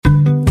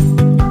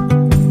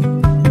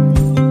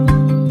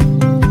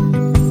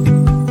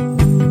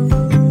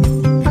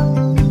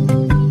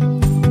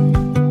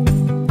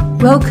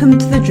Welcome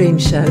to The Dream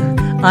Show.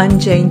 I'm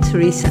Jane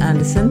Teresa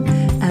Anderson,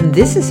 and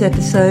this is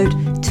episode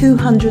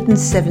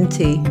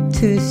 270.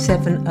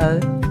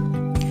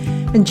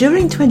 And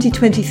during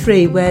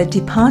 2023, we're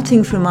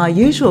departing from our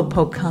usual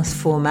podcast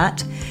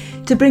format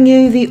to bring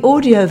you the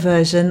audio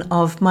version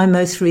of my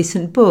most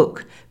recent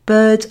book,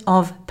 Bird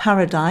of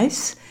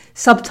Paradise,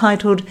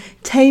 subtitled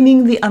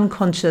Taming the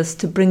Unconscious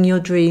to Bring Your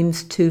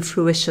Dreams to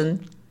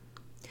Fruition.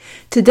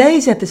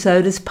 Today's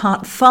episode is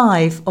part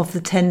 5 of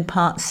the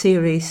 10-part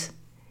series.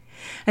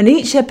 And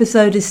each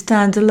episode is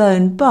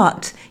standalone,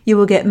 but you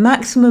will get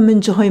maximum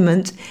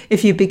enjoyment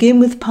if you begin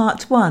with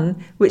part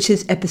 1, which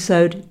is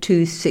episode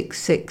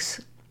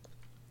 266.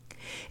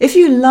 If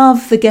you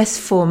love the guest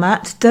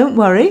format, don't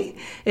worry,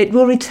 it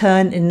will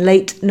return in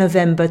late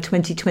November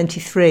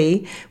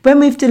 2023 when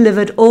we've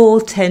delivered all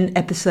 10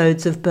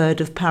 episodes of Bird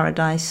of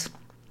Paradise.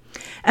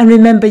 And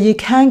remember, you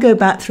can go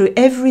back through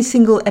every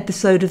single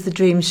episode of The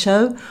Dream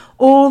Show,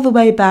 all the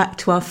way back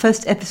to our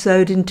first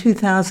episode in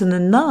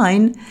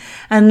 2009,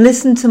 and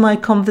listen to my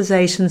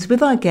conversations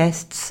with our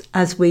guests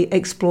as we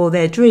explore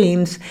their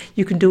dreams.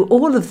 You can do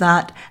all of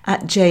that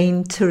at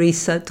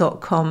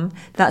janeteresa.com.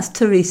 That's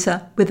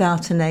Teresa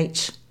without an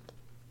H.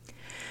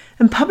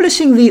 And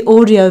publishing the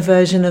audio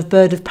version of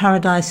Bird of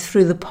Paradise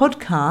through the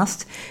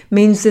podcast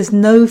means there's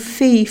no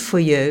fee for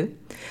you.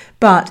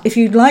 But if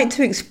you'd like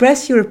to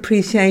express your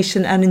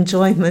appreciation and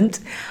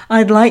enjoyment,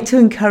 I'd like to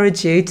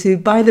encourage you to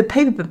buy the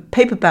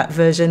paperback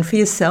version for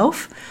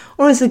yourself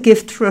or as a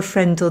gift for a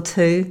friend or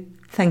two.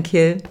 Thank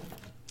you.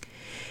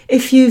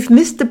 If you've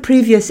missed the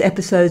previous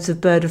episodes of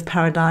Bird of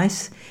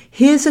Paradise,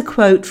 here's a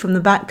quote from the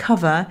back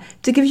cover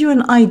to give you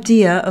an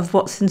idea of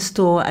what's in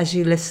store as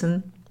you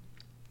listen.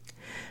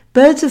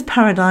 Birds of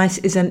Paradise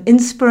is an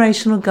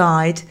inspirational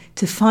guide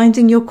to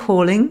finding your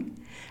calling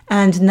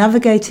and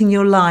navigating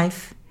your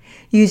life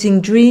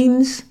using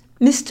dreams,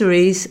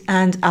 mysteries,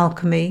 and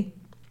alchemy.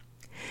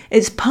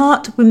 It's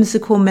part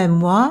whimsical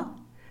memoir,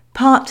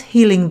 part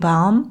healing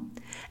balm,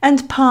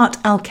 and part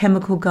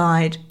alchemical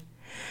guide.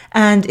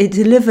 And it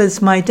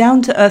delivers my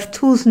down-to-earth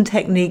tools and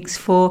techniques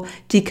for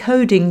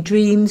decoding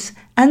dreams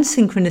and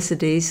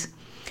synchronicities,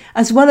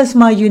 as well as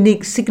my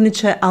unique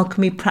signature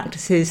alchemy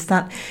practices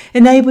that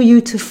enable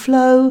you to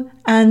flow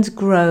and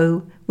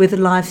grow with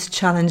life's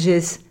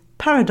challenges,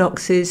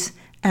 paradoxes,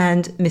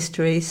 and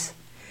mysteries.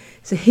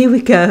 So here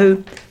we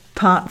go,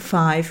 part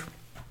 5.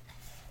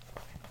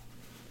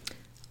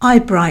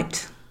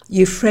 Eyebright,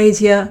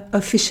 Euphrasia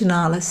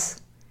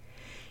officinalis.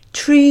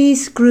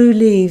 Trees grew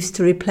leaves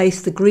to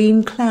replace the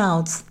green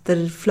clouds that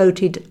had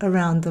floated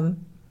around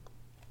them.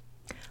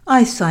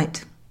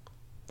 Eyesight.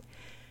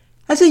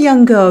 As a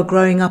young girl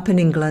growing up in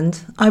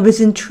England, I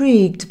was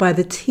intrigued by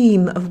the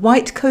team of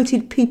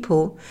white-coated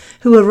people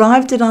who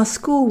arrived at our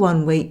school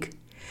one week,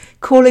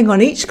 calling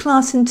on each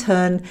class in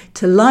turn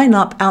to line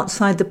up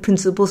outside the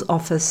principal's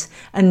office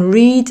and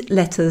read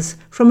letters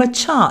from a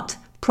chart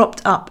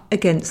propped up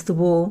against the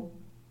wall.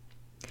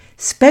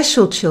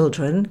 Special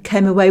children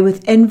came away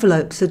with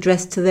envelopes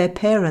addressed to their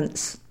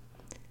parents.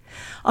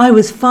 I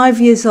was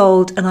 5 years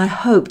old and I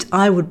hoped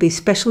I would be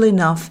special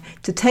enough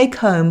to take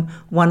home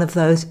one of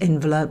those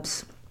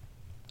envelopes.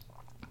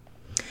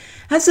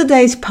 As the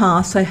days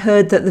passed, I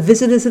heard that the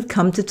visitors had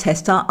come to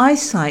test our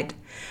eyesight,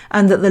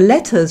 and that the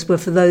letters were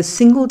for those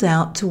singled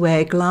out to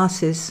wear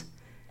glasses.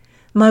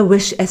 My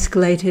wish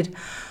escalated.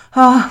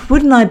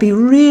 Wouldn't I be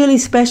really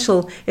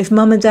special if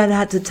Mum and Dad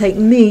had to take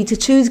me to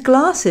choose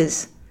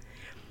glasses?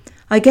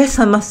 I guess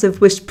I must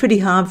have wished pretty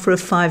hard for a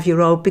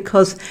 5-year-old,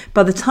 because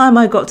by the time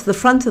I got to the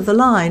front of the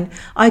line,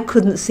 I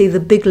couldn't see the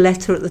big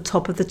letter at the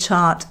top of the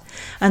chart,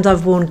 and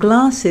I've worn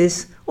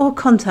glasses or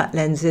contact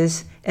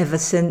lenses ever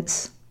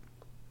since.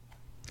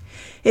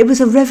 It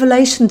was a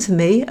revelation to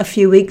me a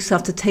few weeks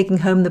after taking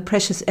home the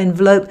precious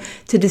envelope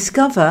to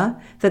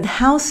discover that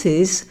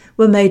houses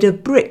were made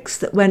of bricks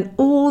that went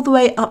all the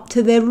way up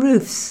to their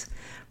roofs,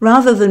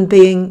 rather than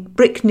being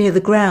brick near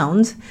the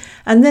ground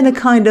and then a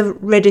kind of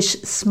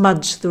reddish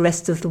smudge the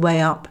rest of the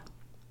way up.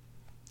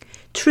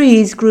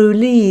 Trees grew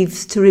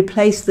leaves to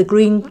replace the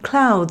green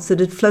clouds that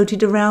had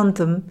floated around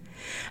them,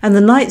 and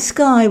the night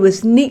sky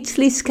was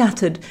neatly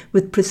scattered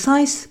with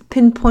precise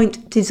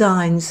pinpoint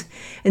designs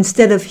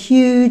instead of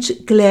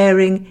huge,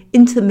 glaring,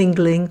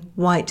 intermingling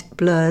white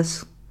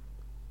blurs.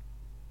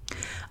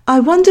 I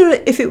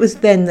wonder if it was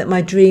then that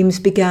my dreams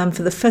began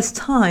for the first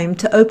time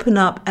to open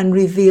up and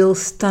reveal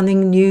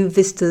stunning new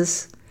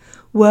vistas,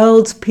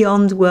 worlds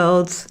beyond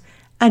worlds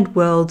and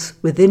worlds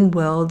within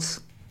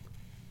worlds.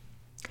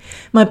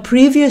 My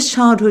previous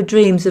childhood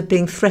dreams of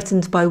being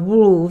threatened by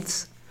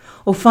wolves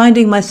or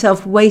finding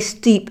myself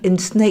waist deep in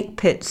snake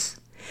pits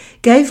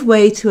gave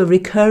way to a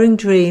recurring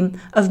dream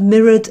of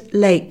mirrored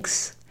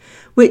lakes,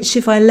 which,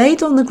 if I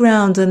laid on the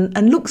ground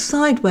and looked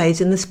sideways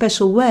in a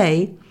special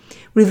way,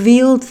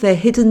 revealed their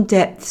hidden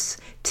depths,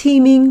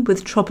 teeming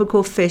with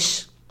tropical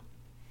fish.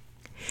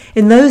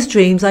 In those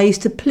dreams, I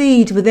used to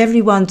plead with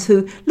everyone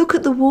to look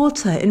at the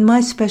water in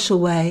my special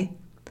way.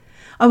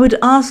 I would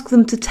ask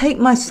them to take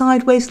my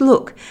sideways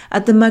look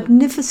at the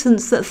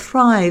magnificence that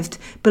thrived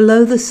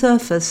below the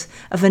surface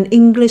of an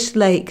English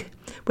lake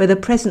where the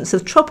presence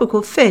of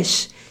tropical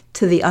fish,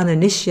 to the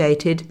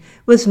uninitiated,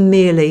 was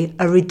merely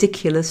a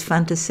ridiculous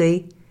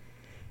fantasy.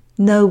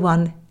 No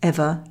one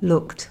ever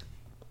looked.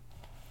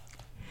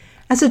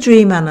 As a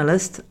dream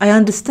analyst, I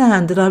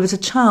understand that I was a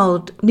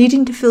child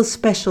needing to feel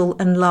special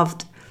and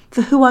loved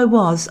for who I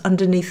was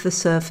underneath the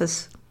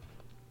surface.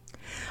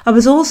 I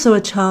was also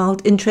a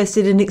child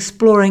interested in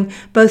exploring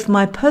both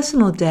my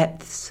personal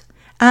depths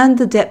and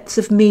the depths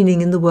of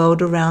meaning in the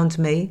world around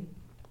me.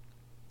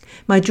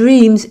 My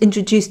dreams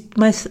introduced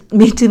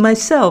me to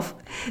myself.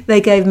 They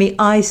gave me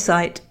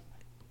eyesight.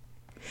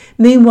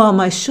 Meanwhile,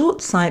 my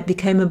short sight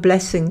became a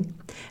blessing,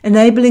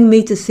 enabling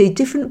me to see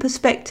different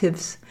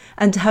perspectives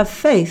and to have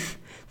faith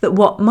that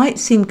what might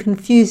seem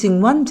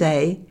confusing one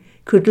day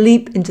could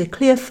leap into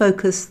clear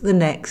focus the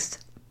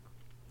next.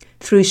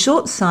 Through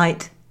short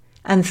sight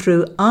and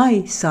through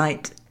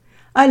eyesight,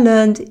 I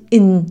learned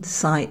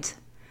insight.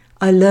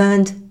 I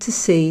learned to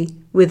see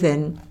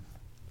within.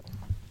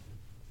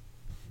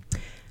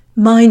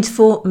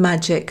 Mindful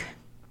magic.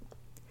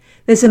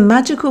 There's a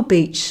magical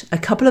beach a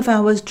couple of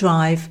hours'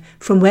 drive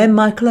from where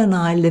Michael and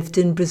I lived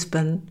in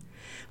Brisbane,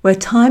 where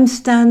time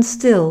stands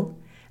still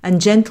and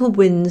gentle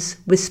winds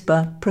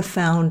whisper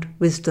profound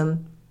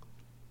wisdom.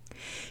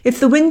 If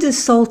the wind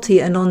is salty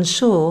and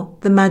onshore,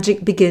 the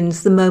magic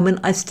begins the moment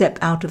I step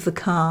out of the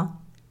car.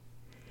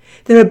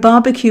 There are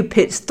barbecue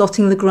pits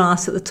dotting the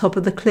grass at the top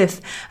of the cliff,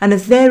 and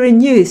if they're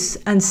in use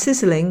and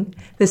sizzling,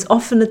 there's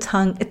often a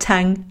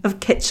tang of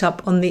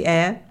ketchup on the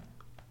air.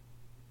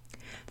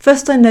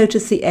 First I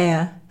notice the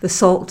air, the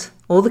salt,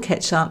 or the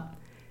ketchup.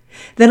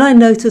 Then I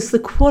notice the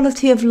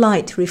quality of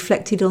light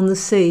reflected on the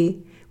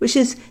sea, which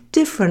is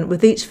different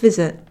with each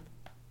visit.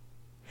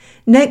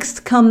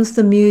 Next comes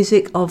the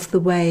music of the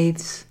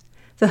waves,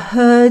 the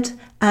heard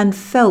and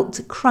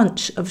felt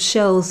crunch of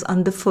shells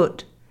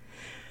underfoot,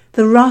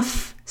 the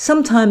rough,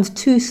 sometimes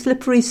too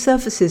slippery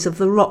surfaces of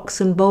the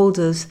rocks and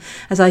boulders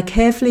as I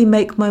carefully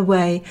make my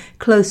way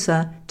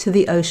closer to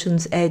the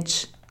ocean's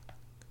edge.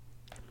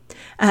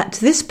 At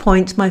this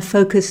point, my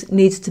focus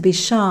needs to be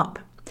sharp,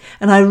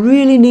 and I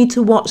really need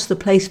to watch the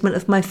placement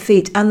of my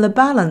feet and the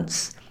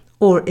balance,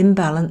 or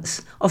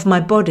imbalance, of my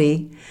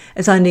body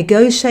as I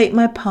negotiate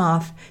my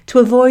path to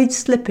avoid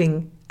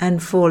slipping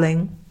and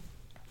falling.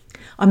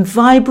 I'm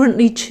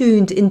vibrantly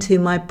tuned into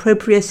my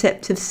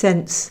proprioceptive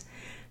sense.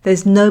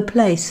 There's no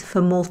place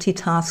for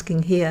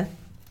multitasking here.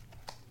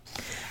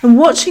 And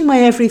watching my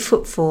every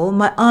footfall,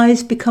 my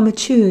eyes become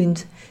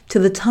attuned to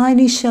the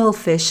tiny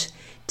shellfish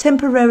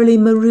temporarily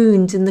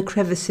marooned in the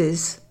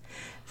crevices.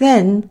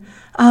 Then,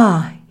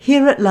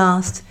 here at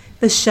last,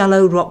 the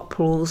shallow rock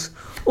pools,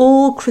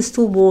 all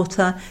crystal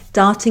water,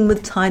 darting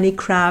with tiny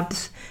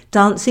crabs,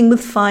 dancing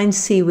with fine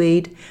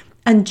seaweed,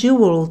 and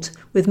jewelled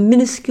with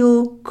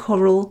minuscule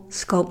coral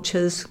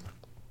sculptures.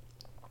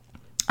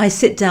 I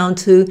sit down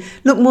to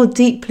look more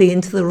deeply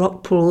into the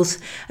rock pools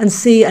and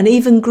see an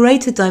even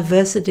greater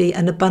diversity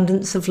and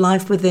abundance of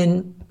life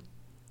within.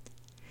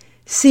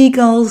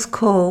 Seagulls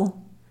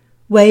call,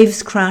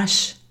 waves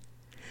crash,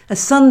 a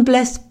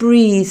sun-blessed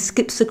breeze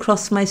skips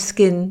across my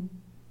skin,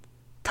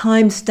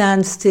 time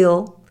stands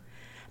still,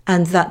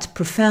 and that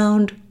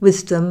profound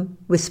wisdom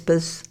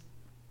whispers.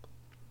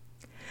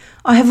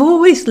 I have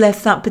always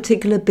left that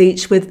particular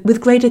beach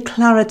with greater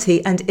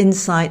clarity and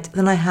insight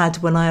than I had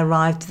when I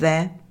arrived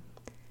there.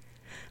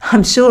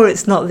 I'm sure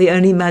it's not the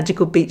only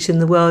magical beach in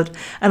the world,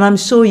 and I'm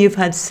sure you've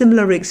had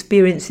similar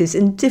experiences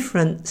in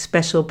different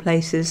special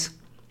places.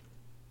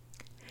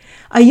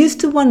 I used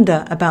to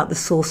wonder about the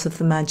source of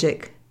the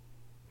magic.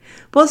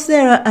 Was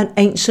there an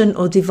ancient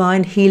or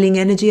divine healing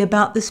energy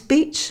about this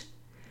beach?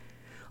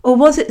 Or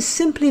was it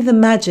simply the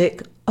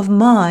magic of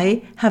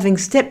my having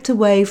stepped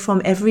away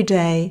from every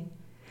day,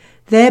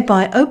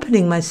 thereby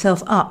opening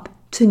myself up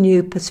to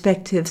new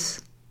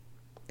perspectives?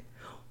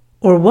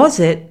 Or was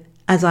it,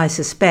 as I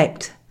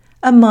suspect,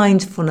 a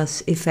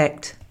mindfulness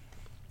effect?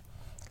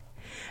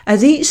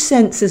 As each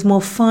sense is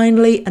more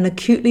finely and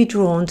acutely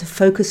drawn to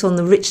focus on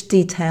the rich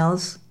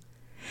details,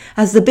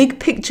 as the big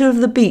picture of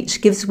the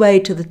beach gives way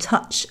to the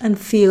touch and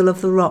feel of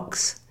the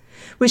rocks,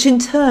 which in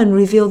turn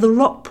reveal the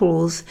rock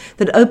pools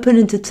that open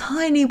into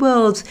tiny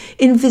worlds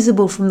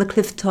invisible from the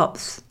cliff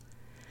tops,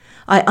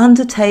 I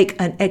undertake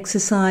an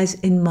exercise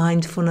in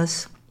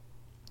mindfulness.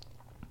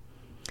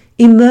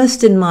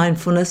 Immersed in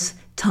mindfulness,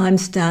 time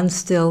stands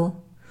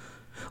still,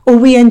 or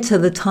we enter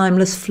the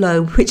timeless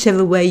flow,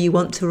 whichever way you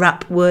want to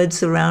wrap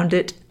words around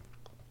it.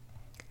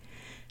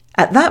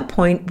 At that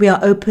point, we are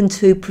open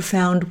to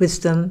profound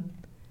wisdom,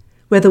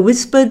 whether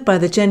whispered by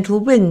the gentle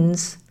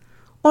winds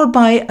or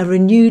by a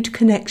renewed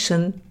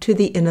connection to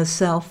the inner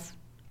self.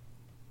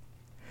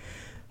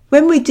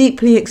 When we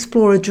deeply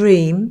explore a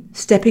dream,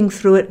 stepping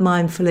through it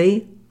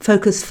mindfully,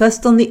 focus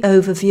first on the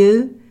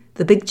overview,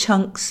 the big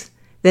chunks,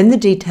 then the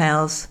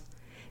details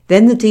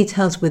within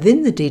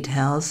the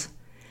details,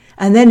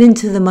 and then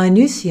into the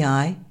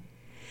minutiae,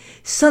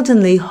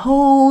 suddenly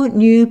whole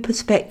new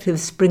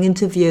perspectives spring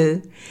into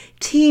view,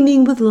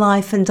 teeming with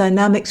life and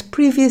dynamics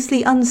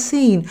previously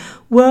unseen,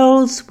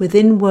 worlds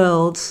within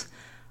worlds,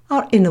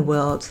 our inner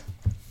world,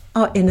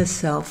 our inner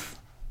self.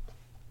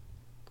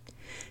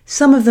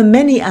 Some of the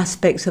many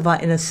aspects of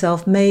our inner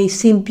self may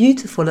seem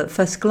beautiful at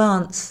first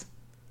glance.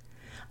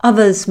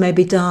 Others may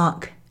be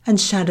dark and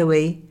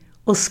shadowy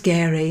or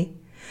scary,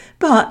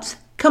 but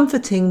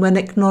comforting when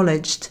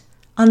acknowledged,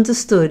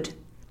 understood,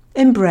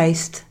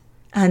 embraced,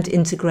 and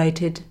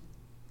integrated.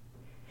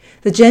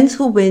 The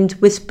gentle wind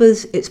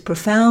whispers its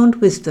profound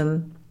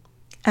wisdom,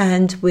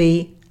 and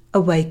we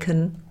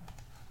awaken.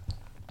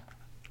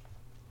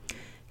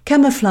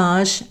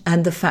 Camouflage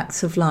and the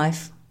facts of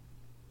life.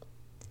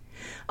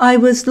 I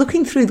was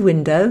looking through the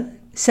window,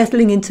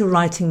 settling into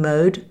writing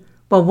mode,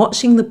 while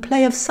watching the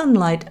play of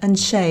sunlight and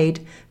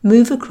shade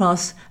move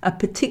across a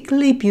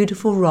particularly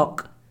beautiful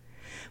rock,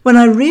 when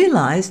I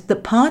realised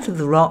that part of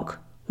the rock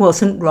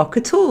wasn't rock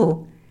at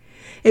all.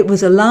 It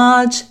was a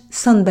large,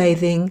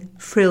 sunbathing,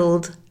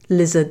 frilled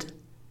lizard.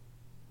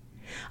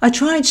 I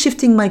tried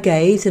shifting my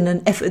gaze in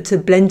an effort to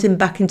blend him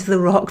back into the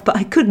rock, but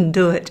I couldn't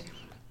do it.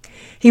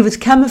 He was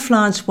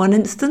camouflaged one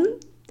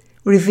instant,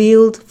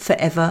 revealed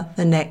forever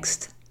the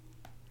next.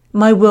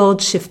 My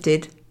world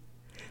shifted.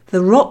 The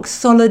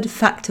rock-solid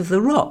fact of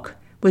the rock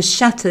was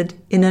shattered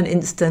in an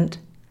instant.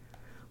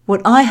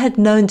 What I had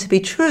known to be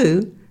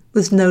true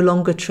was no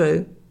longer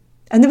true,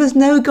 and there was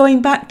no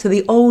going back to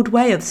the old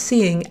way of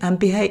seeing and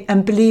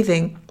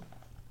believing.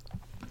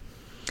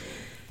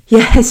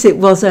 Yes, it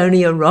was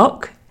only a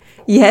rock.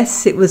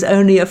 Yes, it was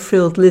only a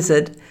frilled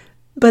lizard,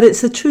 but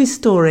it's a true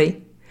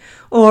story,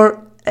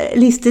 or at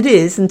least it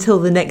is until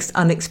the next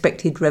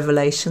unexpected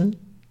revelation.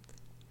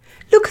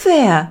 "Look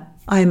there,"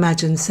 I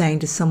imagine saying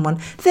to someone.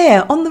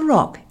 "There, on the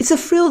rock, it's a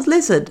frilled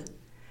lizard."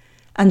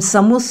 And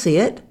some will see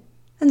it,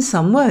 and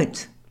some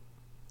won't.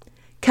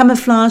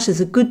 Camouflage is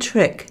a good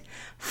trick,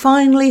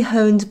 finely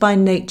honed by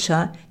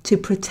nature to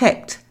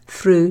protect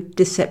through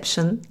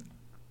deception.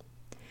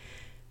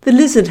 The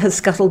lizard has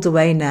scuttled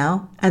away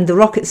now, and the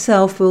rock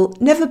itself will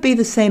never be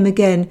the same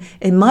again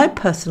in my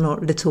personal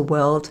little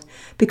world,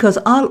 because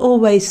I'll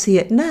always see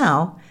it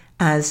now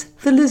as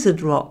the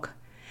lizard rock,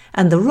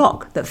 and the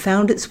rock that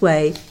found its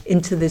way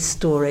into this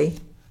story.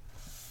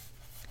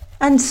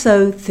 And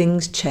so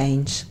things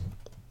change.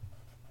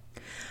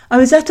 I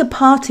was at a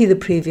party the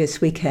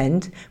previous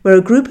weekend where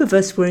a group of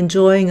us were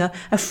enjoying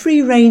a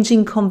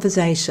free-ranging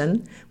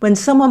conversation when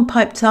someone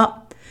piped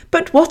up,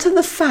 "But what are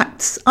the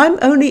facts? I'm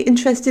only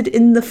interested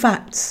in the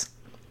facts."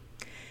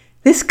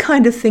 This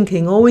kind of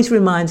thinking always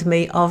reminds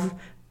me of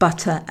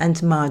butter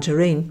and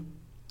margarine.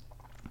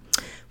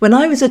 When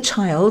I was a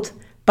child,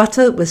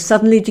 butter was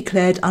suddenly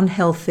declared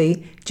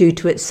unhealthy due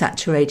to its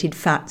saturated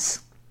fats.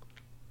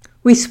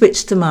 We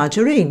switched to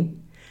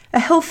margarine, a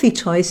healthy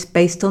choice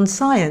based on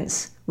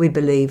science, we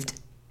believed.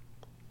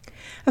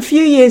 A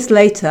few years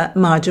later,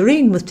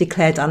 margarine was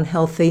declared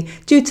unhealthy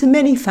due to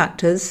many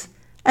factors,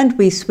 and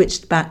we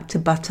switched back to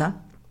butter.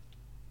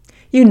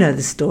 You know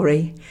the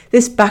story.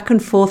 This back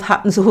and forth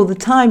happens all the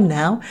time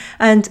now,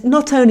 and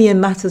not only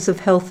in matters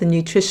of health and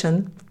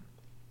nutrition.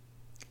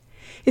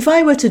 If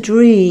I were to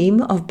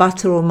dream of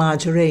butter or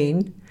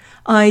margarine,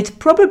 I'd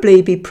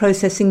probably be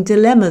processing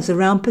dilemmas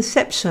around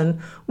perception,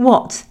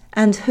 what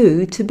and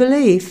who to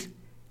believe.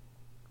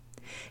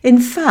 In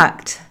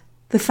fact,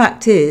 the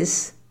fact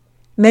is,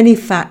 many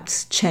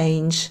facts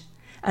change,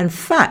 and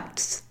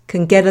facts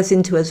can get us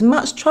into as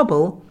much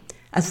trouble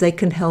as they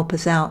can help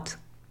us out.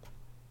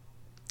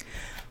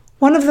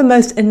 One of the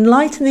most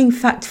enlightening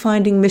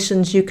fact-finding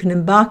missions you can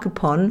embark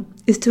upon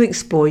is to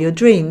explore your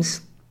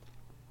dreams.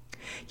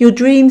 Your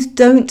dreams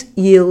don't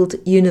yield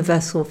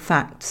universal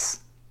facts.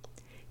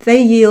 They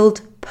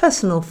yield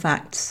personal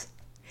facts,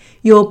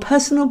 your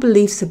personal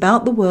beliefs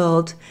about the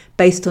world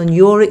based on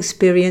your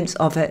experience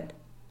of it.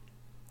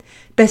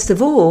 Best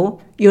of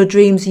all, your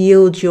dreams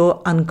yield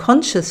your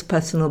unconscious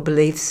personal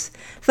beliefs,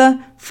 the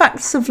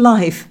facts of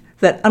life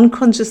that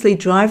unconsciously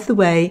drive the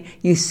way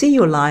you see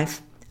your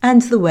life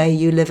and the way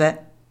you live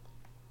it.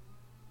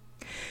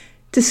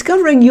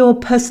 Discovering your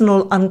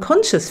personal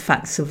unconscious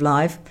facts of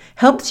life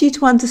helps you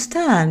to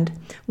understand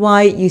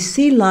why you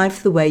see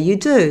life the way you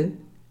do,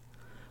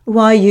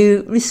 why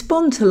you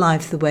respond to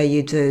life the way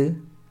you do,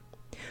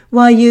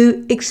 why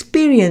you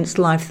experience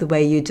life the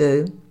way you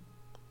do.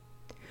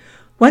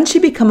 Once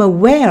you become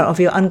aware of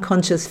your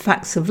unconscious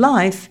facts of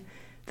life,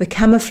 the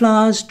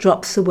camouflage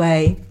drops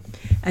away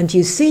and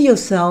you see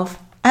yourself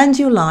and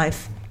your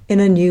life in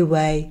a new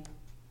way.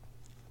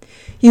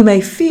 You may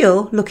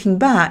feel, looking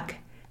back,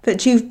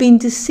 that you've been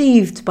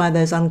deceived by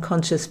those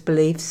unconscious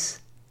beliefs.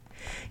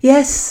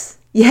 Yes,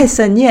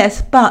 and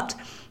yes, but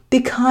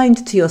be kind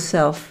to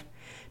yourself,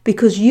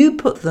 because you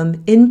put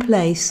them in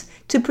place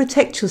to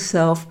protect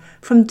yourself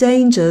from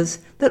dangers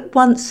that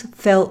once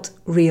felt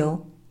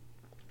real.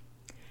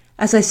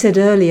 As I said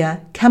earlier,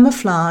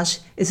 camouflage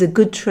is a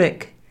good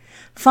trick,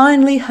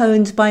 finely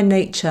honed by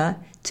nature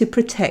to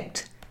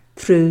protect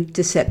through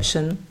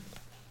deception.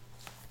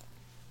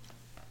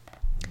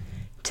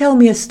 Tell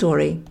me a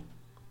story.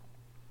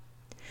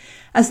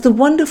 As the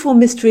wonderful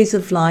mysteries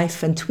of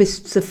life and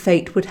twists of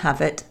fate would have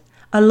it,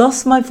 I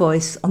lost my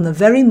voice on the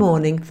very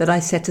morning that I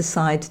set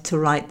aside to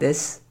write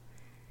this.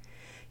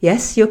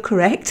 Yes, you're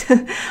correct.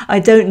 I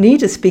don't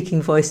need a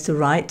speaking voice to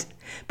write.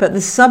 but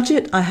the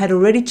subject I had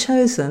already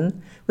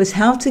chosen was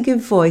how to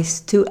give voice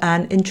to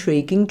an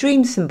intriguing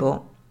dream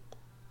symbol.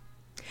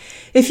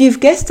 If you've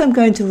guessed I'm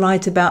going to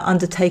write about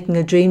undertaking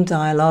a dream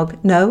dialogue,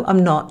 no,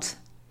 I'm not.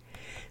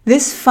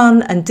 This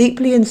fun and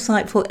deeply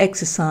insightful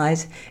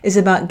exercise is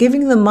about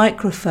giving the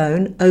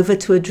microphone over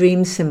to a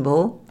dream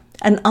symbol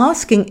and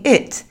asking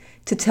it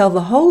to tell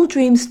the whole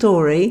dream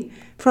story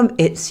from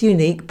its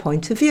unique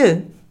point of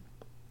view.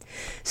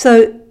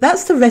 So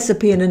that's the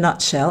recipe in a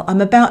nutshell.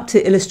 I'm about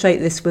to illustrate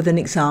this with an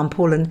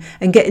example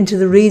and get into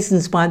the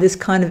reasons why this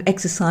kind of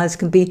exercise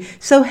can be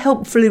so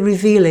helpfully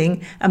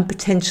revealing and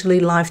potentially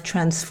life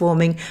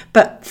transforming.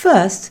 But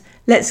first,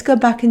 let's go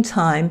back in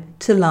time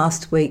to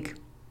last week.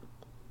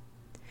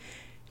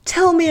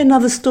 "Tell me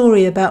another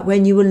story about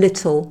when you were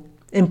little,"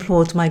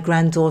 implored my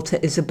granddaughter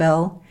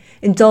Isabel,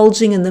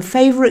 indulging in the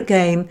favourite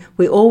game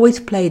we always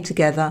played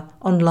together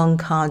on long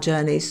car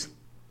journeys.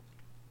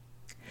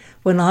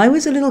 "When I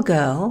was a little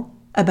girl,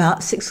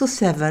 about 6 or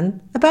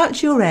 7,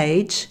 about your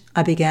age,"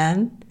 I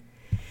began.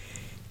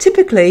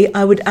 Typically,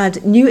 I would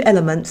add new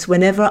elements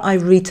whenever I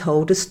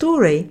retold a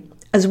story,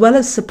 as well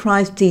as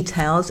surprise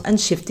details and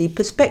shifty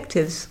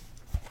perspectives.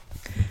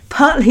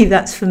 Partly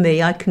that's for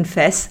me, I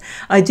confess.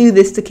 I do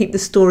this to keep the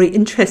story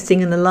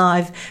interesting and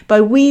alive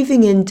by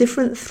weaving in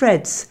different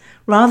threads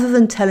rather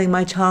than telling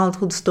my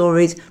childhood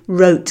stories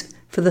rote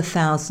for the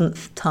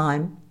 1000th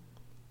time.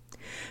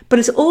 But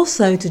it's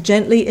also to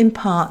gently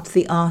impart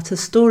the art of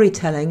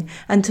storytelling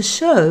and to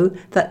show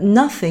that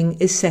nothing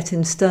is set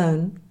in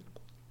stone.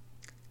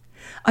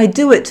 I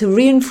do it to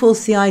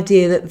reinforce the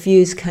idea that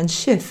views can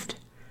shift,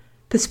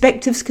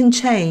 perspectives can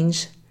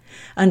change,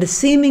 and a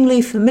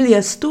seemingly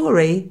familiar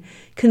story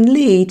can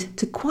lead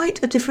to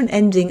quite a different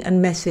ending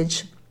and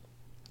message.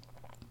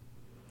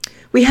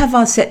 We have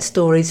our set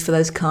stories for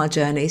those car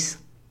journeys.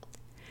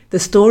 The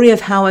story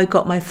of how I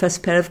got my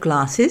first pair of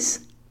glasses,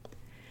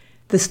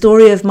 the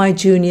story of my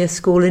junior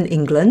school in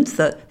England,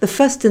 the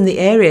first in the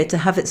area to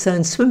have its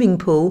own swimming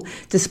pool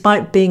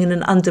despite being in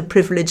an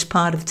underprivileged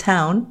part of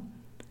town,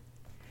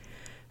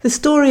 the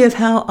story of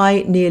how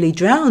I nearly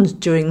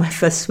drowned during my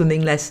first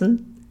swimming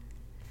lesson,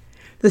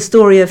 the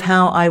story of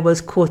how I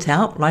was caught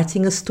out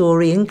writing a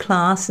story in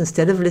class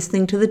instead of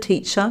listening to the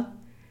teacher,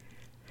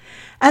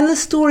 and the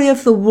story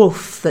of the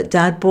wolf that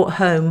Dad brought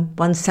home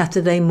one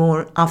Saturday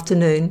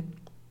afternoon.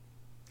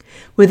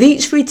 With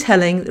each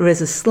retelling, there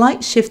is a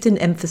slight shift in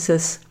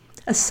emphasis,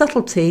 a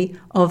subtlety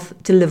of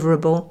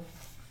deliverable.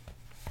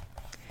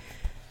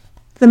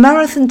 The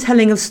marathon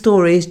telling of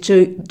stories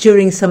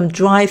during some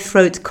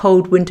dry-throat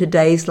cold winter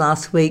days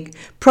last week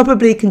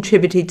probably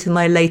contributed to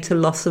my later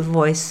loss of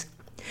voice,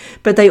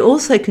 but they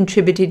also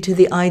contributed to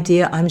the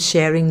idea I'm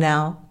sharing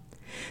now,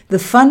 the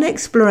fun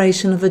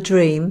exploration of a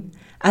dream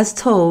as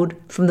told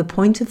from the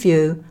point of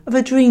view of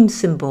a dream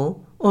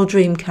symbol or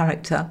dream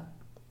character.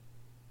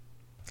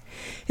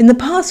 In the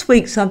past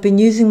weeks, I've been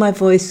using my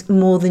voice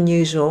more than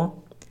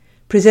usual,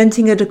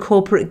 presenting at a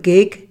corporate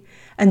gig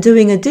and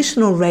doing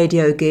additional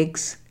radio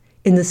gigs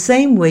in the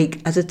same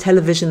week as a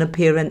television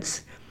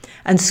appearance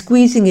and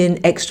squeezing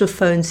in extra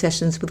phone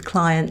sessions with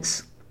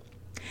clients.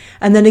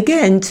 And then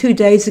again 2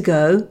 days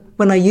ago,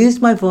 when I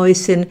used my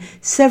voice in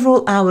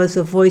several hours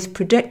of voice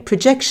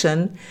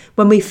projection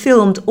when we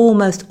filmed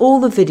almost all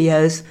the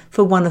videos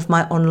for one of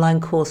my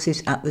online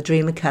courses at the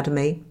Dream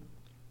Academy.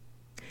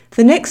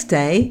 The next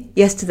day,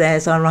 yesterday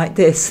as I write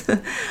this,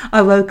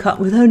 I woke up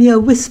with only a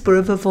whisper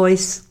of a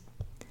voice.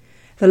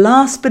 The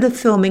last bit of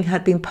filming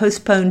had been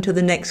postponed to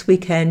the next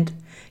weekend,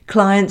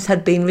 clients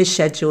had been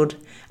rescheduled,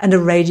 and a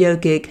radio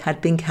gig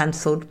had been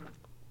cancelled.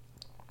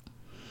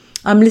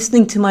 I'm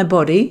listening to my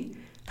body,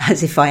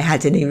 as if I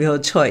had any real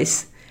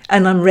choice,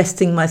 and I'm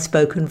resting my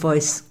spoken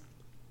voice.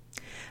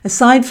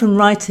 Aside from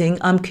writing,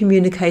 I'm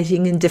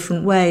communicating in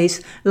different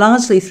ways,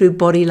 largely through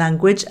body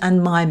language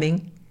and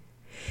miming.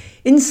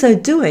 In so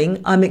doing,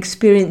 I'm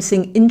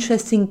experiencing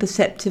interesting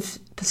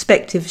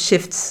perspective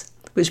shifts,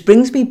 which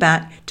brings me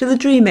back to the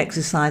dream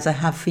exercise I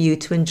have for you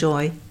to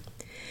enjoy.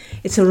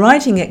 It's a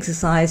writing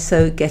exercise,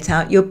 so get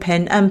out your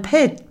pen and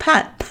pad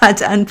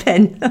and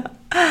pen.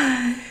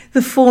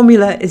 The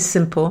formula is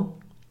simple.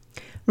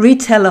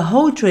 Retell a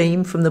whole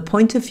dream from the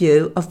point of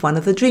view of one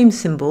of the dream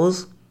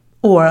symbols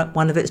or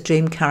one of its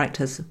dream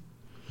characters.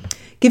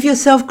 Give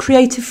yourself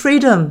creative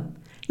freedom.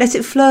 Let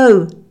it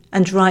flow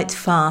and write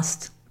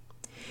fast.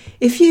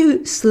 If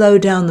you slow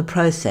down the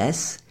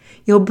process,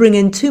 you'll bring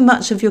in too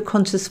much of your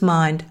conscious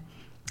mind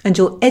and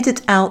you'll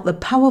edit out the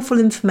powerful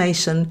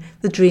information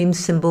the dream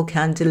symbol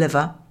can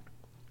deliver.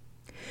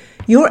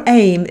 Your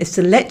aim is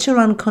to let your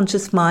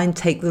unconscious mind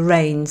take the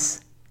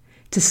reins,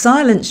 to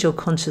silence your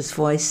conscious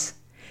voice,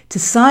 to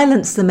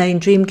silence the main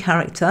dream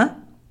character,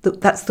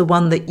 that's the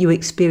one that you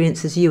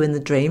experience as you in the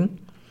dream,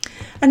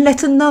 and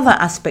let another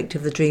aspect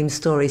of the dream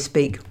story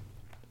speak.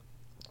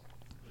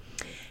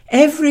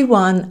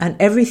 Everyone and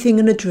everything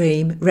in a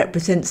dream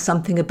represents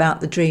something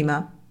about the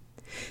dreamer.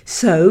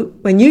 So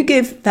when you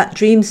give that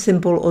dream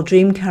symbol or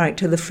dream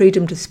character the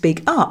freedom to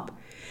speak up,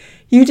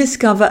 You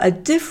discover a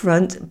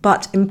different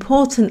but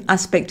important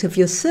aspect of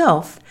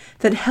yourself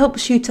that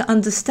helps you to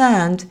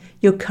understand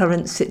your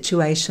current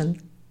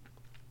situation.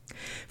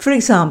 For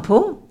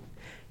example,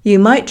 you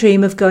might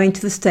dream of going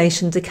to the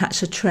station to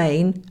catch a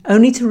train,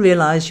 only to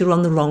realise you're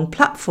on the wrong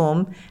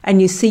platform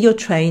and you see your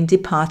train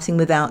departing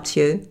without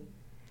you.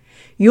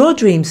 Your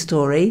dream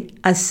story,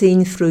 as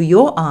seen through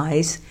your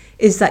eyes,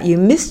 is that you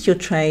missed your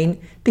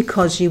train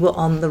because you were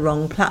on the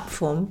wrong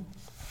platform.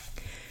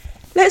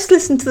 Let's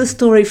listen to the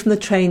story from the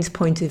train's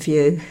point of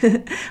view,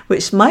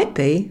 which might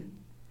be,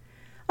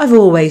 I've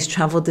always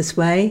travelled this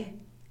way.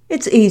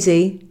 It's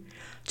easy.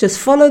 Just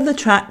follow the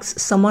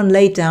tracks someone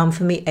laid down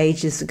for me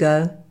ages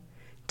ago.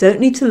 Don't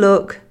need to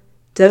look,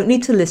 don't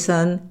need to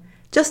listen,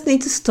 just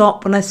need to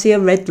stop when I see a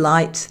red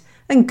light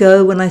and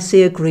go when I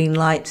see a green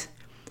light.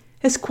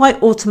 It's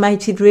quite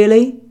automated,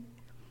 really.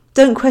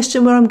 Don't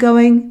question where I'm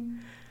going.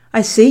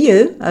 I see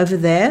you over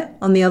there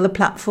on the other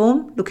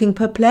platform, looking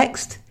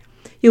perplexed.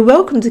 You're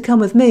welcome to come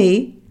with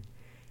me.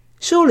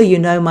 Surely you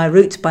know my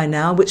route by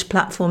now, which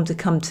platform to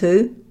come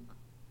to.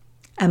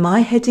 Am I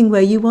heading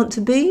where you want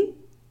to be?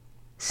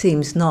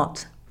 Seems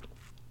not.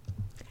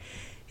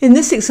 In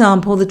this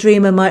example, the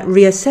dreamer might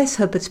reassess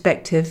her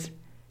perspective.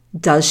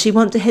 Does she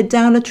want to head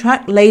down a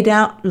track laid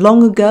out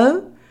long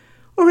ago?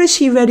 Or is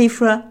she ready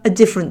for a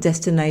different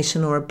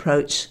destination or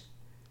approach?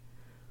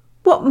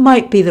 What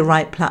might be the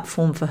right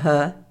platform for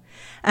her?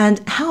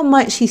 And how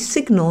might she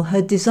signal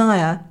her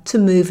desire to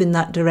move in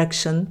that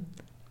direction?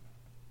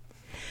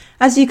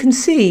 As you can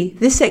see,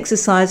 this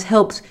exercise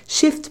helps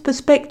shift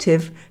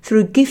perspective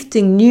through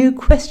gifting new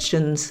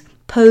questions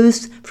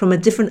posed from a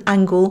different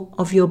angle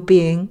of your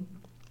being.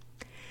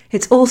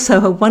 It's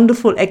also a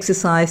wonderful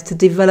exercise to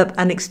develop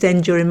and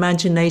extend your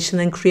imagination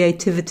and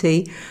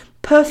creativity,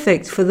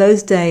 perfect for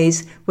those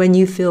days when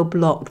you feel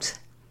blocked.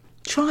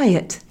 Try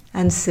it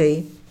and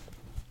see.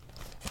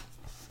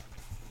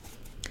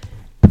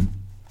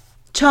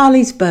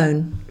 Charlie's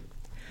bone.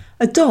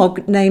 A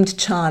dog named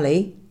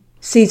Charlie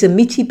sees a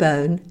meaty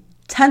bone,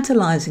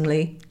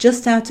 tantalisingly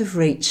just out of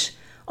reach,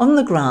 on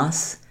the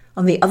grass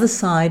on the other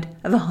side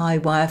of a high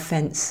wire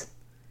fence.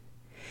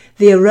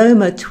 The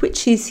aroma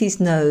twitches his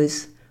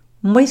nose,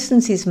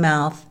 moistens his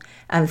mouth,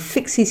 and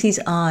fixes his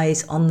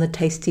eyes on the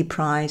tasty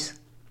prize.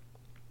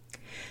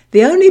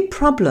 The only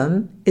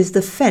problem is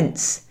the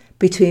fence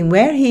between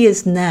where he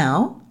is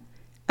now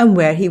and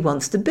where he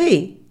wants to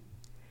be.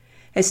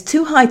 It's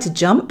too high to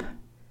jump,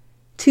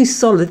 too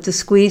solid to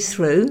squeeze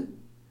through.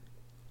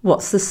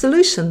 What's the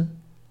solution?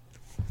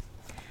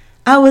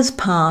 Hours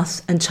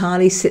pass and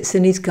Charlie sits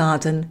in his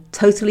garden,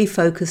 totally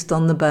focused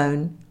on the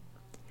bone.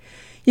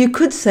 You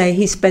could say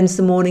he spends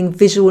the morning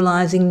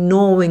visualising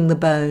gnawing the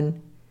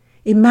bone,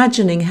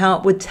 imagining how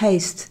it would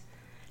taste,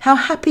 how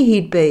happy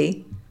he'd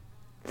be.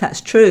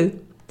 That's true.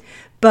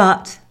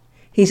 But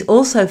he's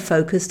also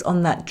focused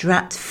on that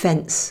drat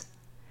fence,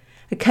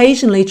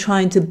 occasionally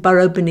trying to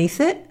burrow beneath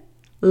it,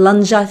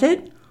 lunge at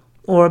it,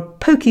 or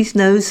poke his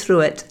nose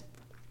through it.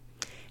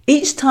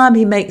 Each time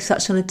he makes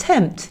such an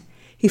attempt,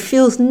 he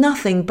feels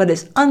nothing but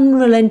its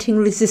unrelenting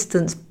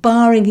resistance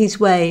barring his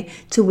way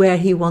to where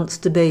he wants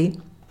to be.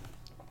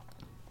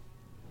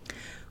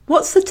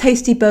 What's the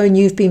tasty bone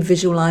you've been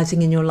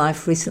visualising in your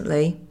life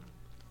recently?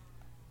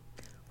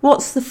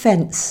 What's the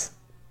fence?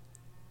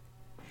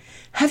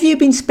 Have you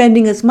been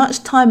spending as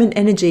much time and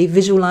energy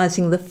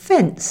visualising the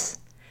fence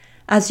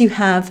as you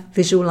have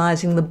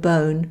visualising the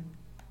bone?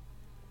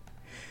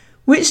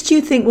 Which do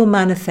you think will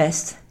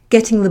manifest,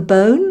 getting the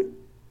bone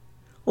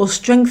or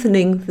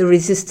strengthening the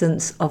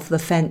resistance of the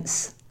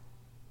fence?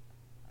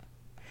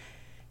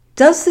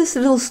 Does this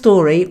little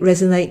story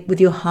resonate with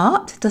your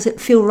heart? Does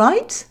it feel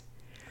right?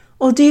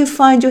 Or do you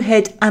find your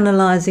head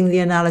analysing the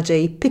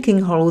analogy,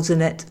 picking holes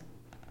in it?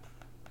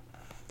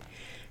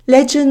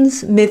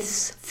 Legends,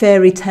 myths,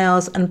 fairy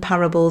tales and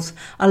parables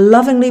are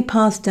lovingly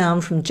passed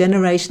down from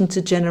generation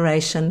to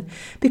generation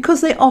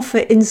because they offer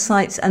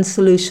insights and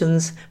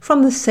solutions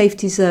from the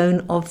safety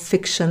zone of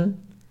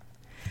fiction.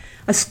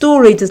 A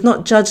story does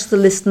not judge the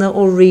listener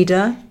or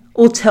reader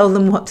or tell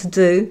them what to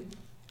do.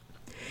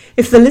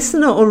 If the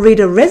listener or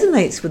reader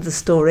resonates with the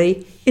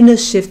story, inner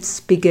shifts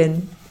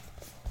begin.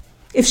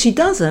 If she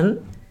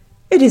doesn't,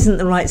 it isn't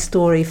the right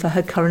story for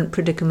her current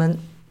predicament.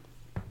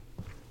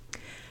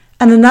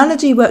 An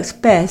analogy works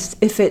best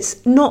if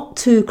it's not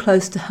too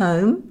close to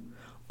home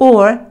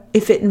or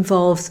if it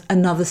involves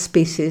another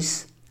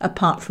species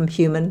apart from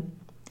human.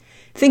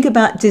 Think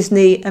about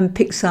Disney and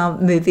Pixar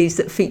movies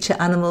that feature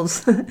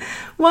animals.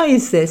 Why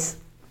is this?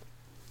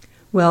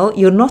 Well,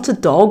 you're not a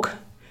dog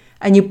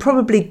and you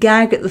probably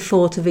gag at the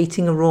thought of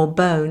eating a raw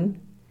bone.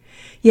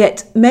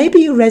 Yet maybe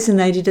you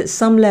resonated at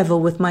some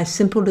level with my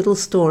simple little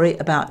story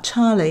about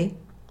Charlie.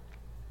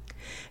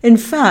 In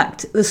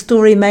fact, the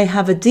story may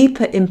have a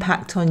deeper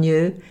impact on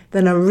you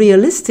than a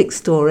realistic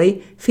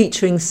story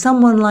featuring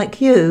someone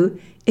like you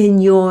in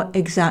your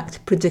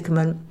exact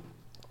predicament.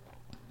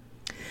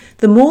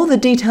 The more the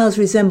details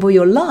resemble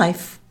your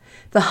life,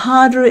 the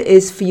harder it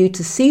is for you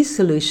to see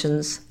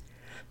solutions,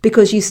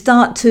 because you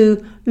start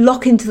to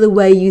lock into the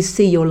way you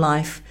see your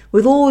life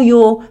with all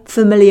your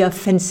familiar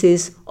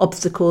fences,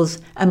 obstacles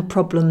and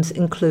problems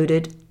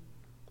included.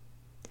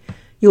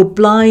 Your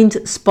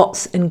blind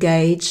spots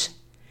engage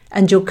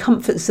and your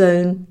comfort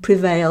zone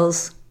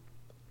prevails.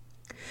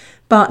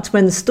 But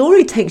when the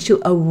story takes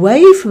you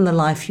away from the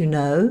life you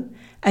know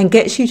and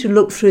gets you to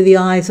look through the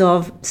eyes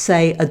of,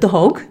 say, a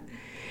dog,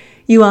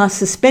 you are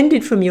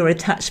suspended from your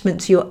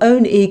attachment to your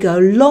own ego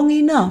long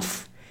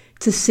enough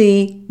to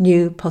see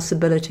new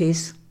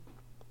possibilities.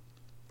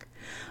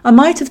 I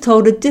might have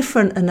told a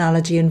different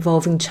analogy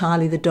involving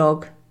Charlie the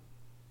dog.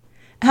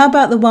 How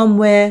about the one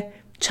where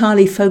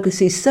Charlie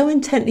focuses so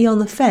intently on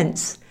the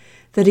fence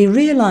that he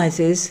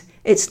realises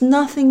it's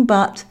nothing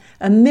but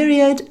a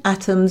myriad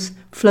atoms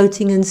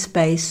floating in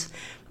space,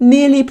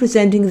 merely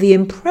presenting the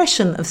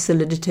impression of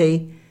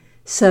solidity,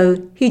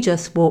 so he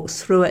just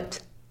walks through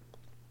it.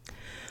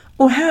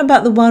 Or how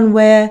about the one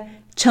where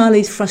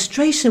Charlie's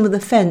frustration with the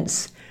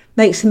fence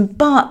makes him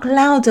bark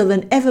louder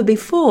than ever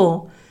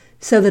before,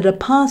 so that a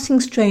passing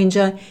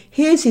stranger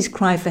hears his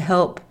cry for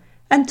help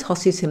and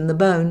tosses him the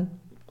bone?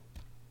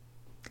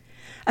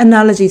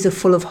 Analogies are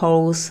full of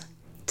holes,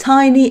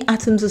 tiny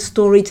atoms of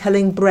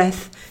storytelling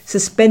breath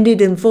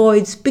suspended in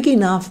voids big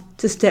enough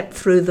to step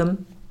through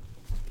them.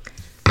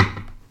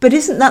 But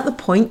isn't that the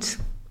point?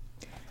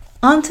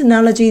 Aren't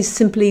analogies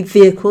simply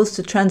vehicles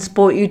to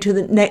transport you to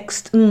the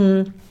next?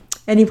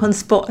 Anyone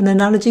spot an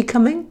analogy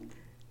coming?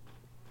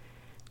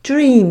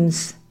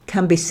 Dreams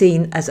can be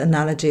seen as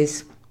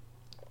analogies.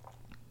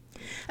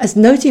 As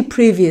noted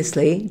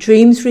previously,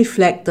 dreams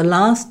reflect the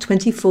last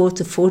 24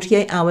 to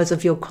 48 hours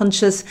of your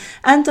conscious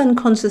and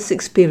unconscious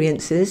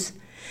experiences.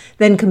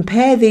 Then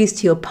compare these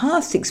to your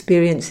past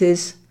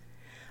experiences,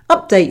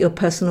 update your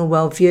personal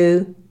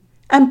worldview,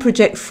 and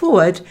project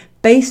forward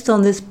based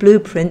on this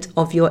blueprint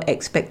of your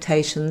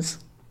expectations.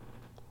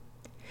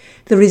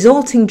 The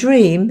resulting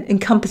dream,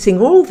 encompassing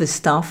all this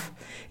stuff,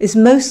 is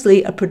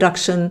mostly a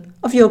production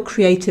of your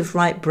creative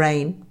right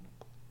brain.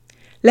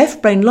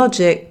 Left brain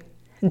logic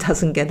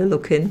doesn't get a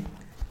look in.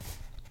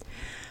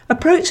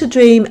 Approach a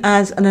dream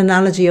as an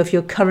analogy of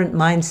your current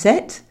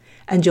mindset,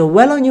 and you're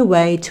well on your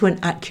way to an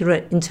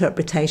accurate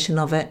interpretation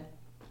of it.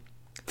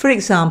 For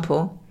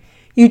example,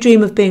 you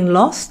dream of being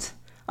lost,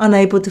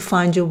 unable to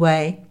find your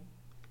way.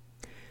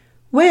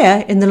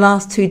 Where in the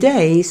last 2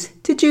 days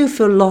did you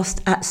feel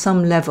lost at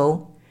some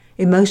level,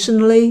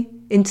 emotionally,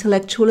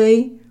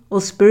 intellectually, or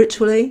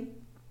spiritually?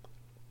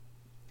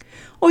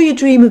 Or you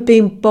dream of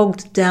being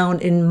bogged down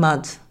in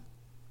mud.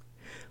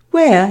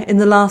 Where in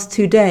the last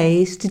 2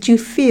 days did you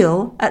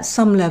feel at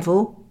some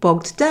level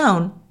bogged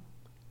down?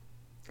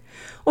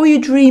 Or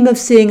you dream of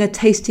seeing a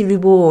tasty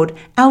reward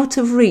out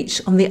of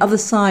reach on the other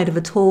side of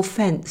a tall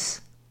fence.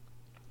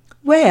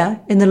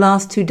 Where in the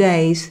last 2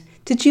 days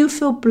did you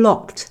feel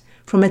blocked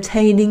from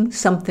attaining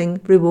something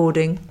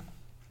rewarding?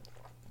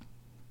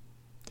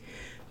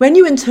 When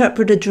you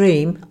interpret a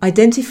dream,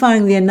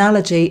 identifying the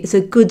analogy is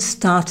a good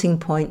starting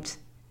point.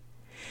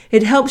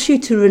 It helps you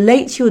to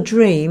relate your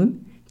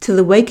dream to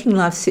the waking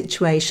life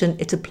situation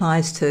it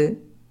applies to.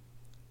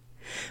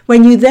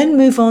 When you then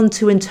move on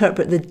to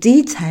interpret the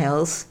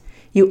details,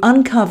 you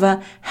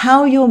uncover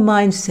how your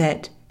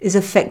mindset is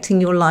affecting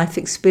your life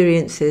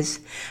experiences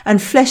and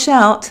flesh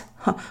out,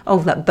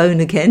 that bone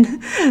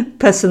again,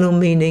 personal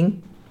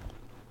meaning.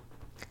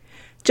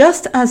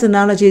 Just as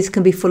analogies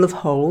can be full of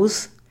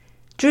holes,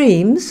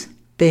 dreams,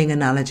 being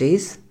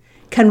analogies,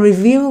 can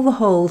reveal the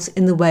holes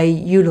in the way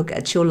you look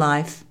at your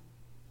life.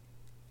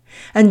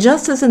 And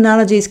just as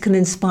analogies can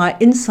inspire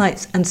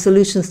insights and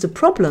solutions to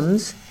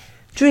problems,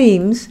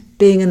 dreams,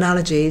 being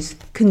analogies,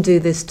 can do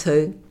this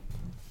too.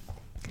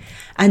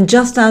 And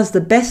just as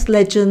the best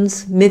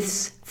legends,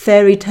 myths,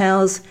 fairy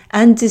tales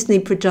and Disney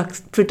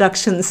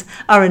productions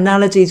are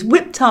analogies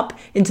whipped up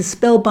into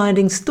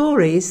spellbinding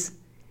stories,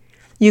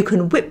 you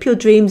can whip your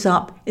dreams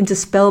up into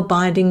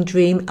spellbinding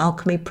dream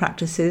alchemy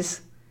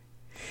practices.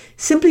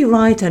 Simply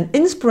write an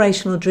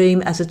inspirational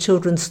dream as a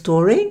children's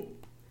story,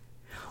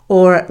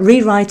 or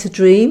rewrite a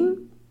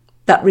dream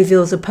that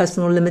reveals a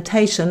personal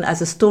limitation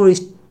as a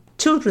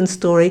children's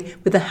story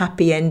with a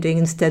happy ending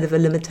instead of a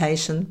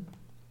limitation.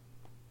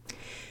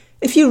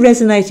 If you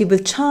resonated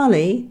with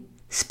Charlie,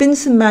 spin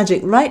some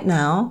magic right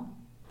now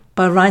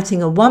by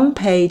writing a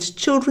 1-page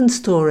children's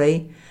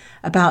story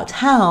about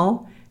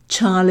how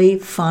Charlie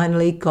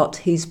finally got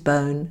his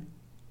bone.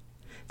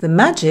 The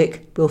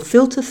magic will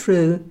filter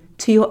through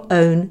to your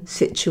own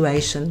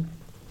situation.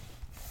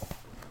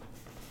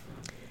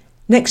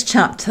 Next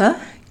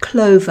chapter,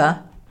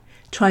 Clover,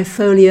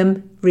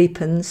 Trifolium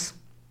repens.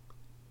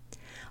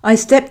 I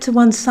stepped to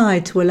one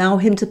side to allow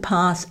him to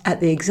pass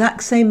at the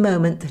exact same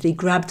moment that he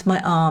grabbed my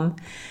arm,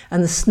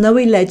 and the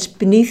snowy ledge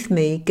beneath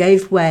me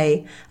gave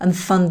way and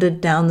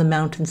thundered down the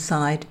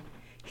mountainside.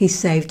 He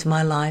saved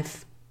my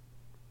life.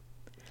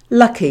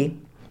 Lucky.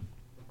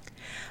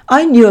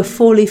 I knew a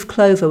 4-leaf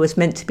clover was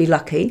meant to be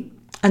lucky,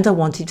 and I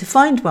wanted to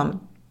find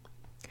one.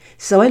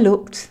 So I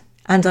looked,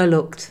 and I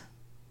looked.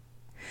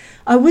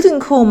 I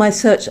wouldn't call my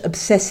search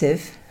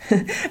obsessive,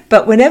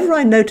 but whenever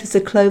I noticed a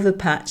clover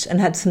patch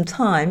and had some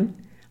time,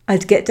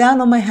 I'd get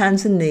down on my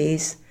hands and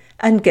knees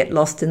and get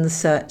lost in the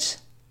search.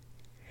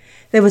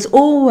 There was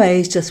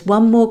always just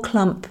one more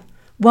clump,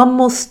 one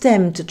more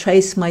stem to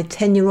trace my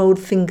 10-year-old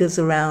fingers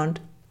around.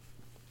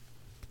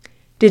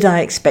 Did I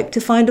expect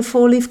to find a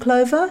 4-leaf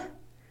clover?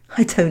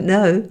 I don't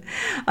know.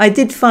 I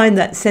did find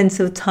that sense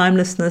of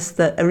timelessness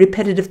that a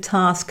repetitive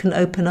task can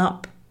open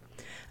up,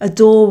 a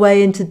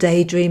doorway into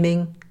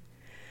daydreaming,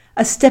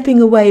 a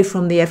stepping away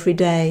from the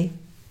everyday.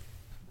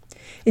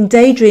 In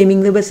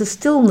daydreaming, there was a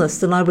stillness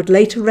that I would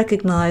later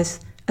recognize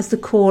as the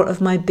core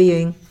of my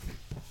being.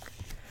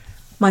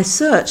 My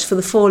search for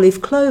the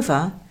 4-leaf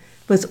clover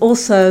was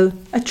also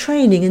a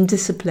training in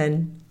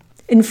discipline,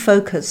 in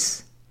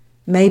focus,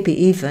 maybe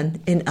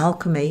even in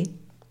alchemy.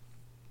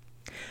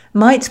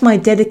 Might my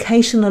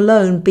dedication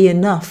alone be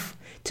enough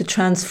to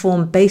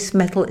transform base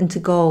metal into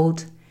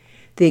gold,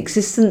 the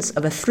existence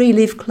of a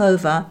 3-leaf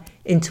clover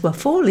into a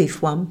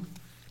 4-leaf one?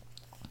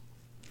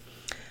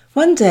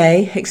 One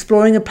day,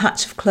 exploring a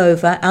patch of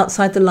clover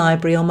outside the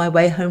library on my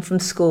way home from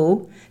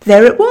school,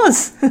 there it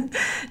was!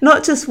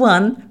 Not just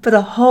one, but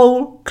a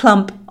whole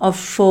clump of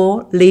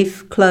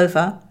 4-leaf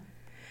clover.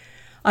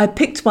 I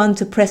picked one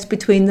to press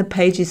between the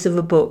pages of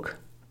a book.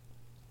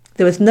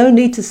 There was no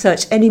need to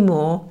search any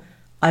more.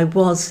 I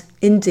was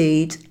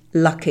indeed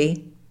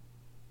lucky.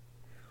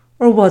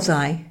 Or was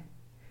I?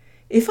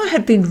 If I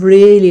had been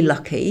really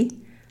lucky,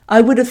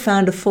 I would have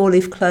found a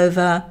 4-leaf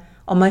clover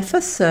on my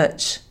first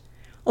search,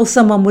 or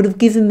someone would have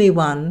given me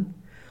one,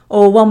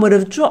 or one would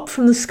have dropped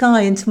from the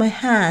sky into my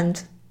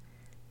hand.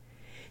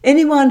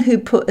 Anyone who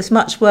put as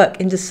much work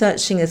into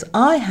searching as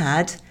I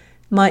had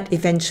might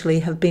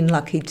eventually have been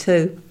lucky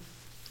too.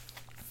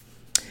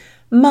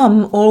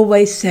 Mum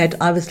always said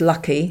I was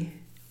lucky,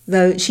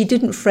 though she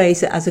didn't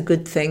phrase it as a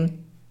good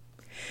thing.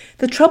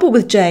 The trouble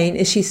with Jane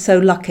is she's so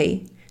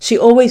lucky. She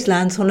always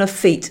lands on her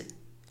feet,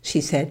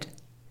 she said.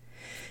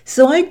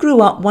 So I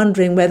grew up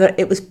wondering whether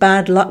it was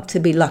bad luck to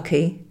be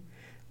lucky,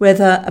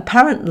 whether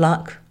apparent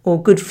luck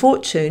or good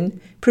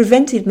fortune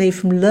prevented me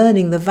from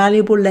learning the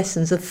valuable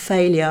lessons of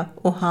failure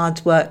or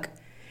hard work,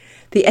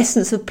 the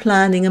essence of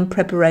planning and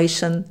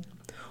preparation,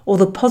 or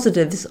the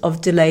positives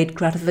of delayed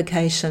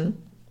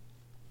gratification.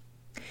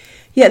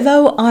 Yet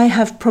though I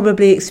have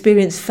probably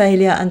experienced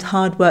failure and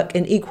hard work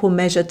in equal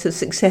measure to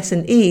success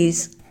and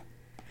ease,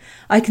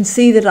 I can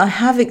see that I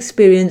have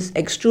experienced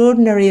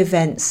extraordinary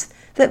events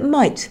that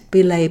might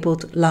be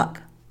labelled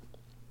luck.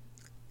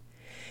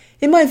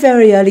 In my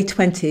very early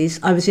 20s,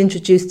 I was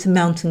introduced to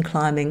mountain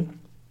climbing.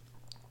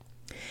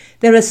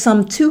 There are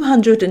some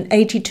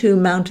 282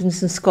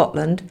 mountains in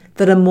Scotland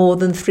that are more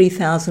than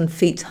 3,000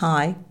 feet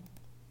high.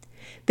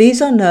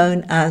 These are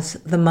known as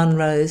the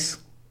Munros.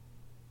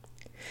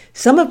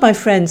 Some of my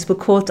friends were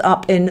caught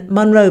up in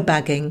Munro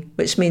bagging,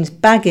 which means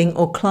bagging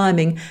or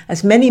climbing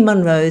as many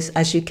Munros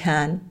as you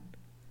can.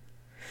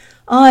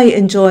 I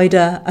enjoyed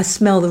a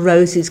smell the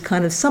roses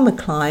kind of summer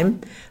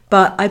climb,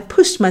 but I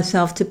pushed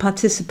myself to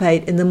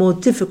participate in the more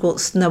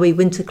difficult snowy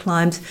winter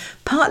climbs,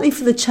 partly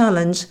for the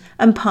challenge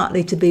and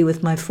partly to be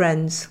with my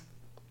friends.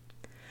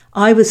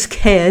 I was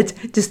scared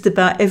just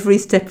about every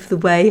step of the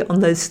way on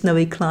those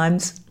snowy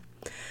climbs.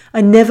 I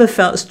never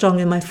felt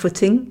strong in my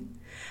footing,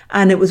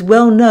 and it was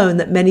well known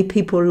that many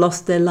people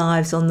lost their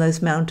lives on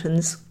those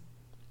mountains.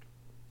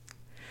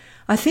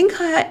 I think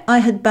I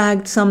had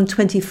bagged some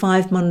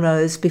 25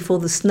 Munros before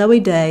the snowy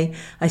day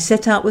I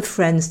set out with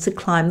friends to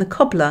climb the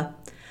Cobbler,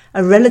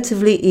 a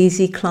relatively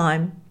easy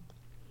climb.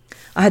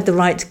 I had the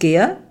right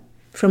gear,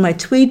 from my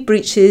tweed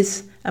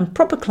breeches and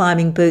proper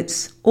climbing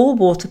boots, all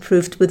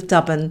waterproofed with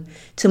dubbin,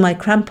 to my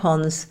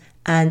crampons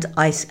and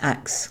ice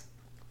axe.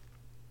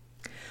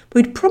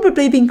 We'd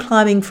probably been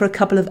climbing for a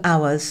couple of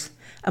hours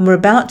and were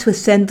about to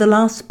ascend the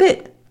last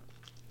bit.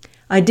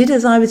 I did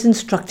as I was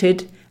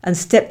instructed and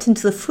stepped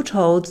into the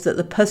footholds that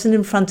the person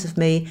in front of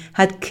me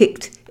had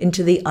kicked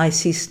into the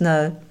icy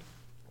snow.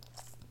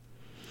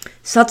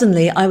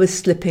 Suddenly I was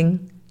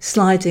slipping,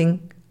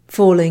 sliding,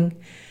 falling,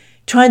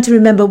 trying to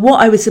remember what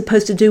I was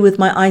supposed to do with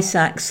my ice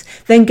axe,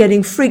 then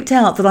getting freaked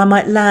out that I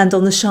might land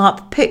on the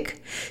sharp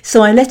pick.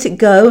 So I let it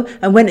go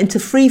and went into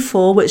free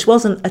fall, which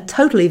wasn't a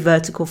totally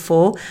vertical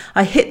fall.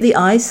 I hit the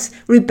ice,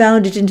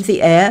 rebounded into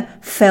the air,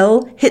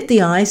 fell, hit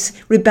the ice,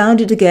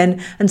 rebounded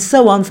again, and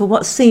so on for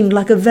what seemed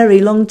like a very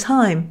long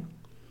time.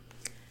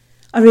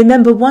 I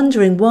remember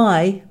wondering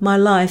why my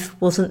life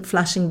wasn't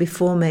flashing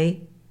before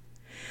me.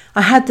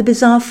 I had the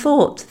bizarre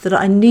thought that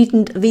I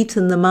needn't have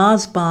eaten the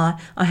Mars bar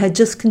I had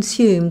just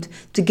consumed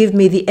to give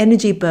me the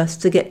energy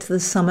burst to get to the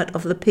summit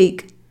of the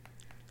peak.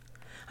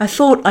 I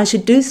thought I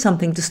should do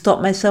something to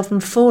stop myself from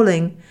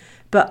falling,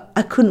 but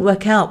I couldn't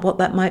work out what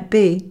that might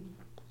be.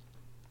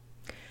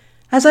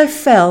 As I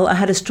fell, I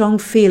had a strong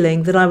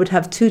feeling that I would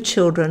have 2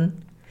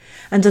 children,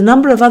 and a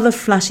number of other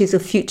flashes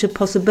of future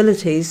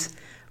possibilities,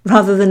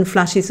 rather than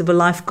flashes of a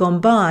life gone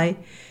by,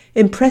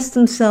 impressed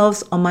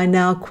themselves on my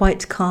now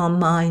quite calm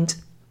mind.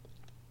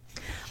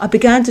 I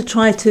began to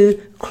try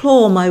to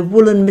claw my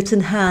woolen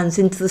mittened hands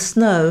into the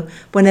snow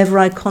whenever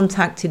I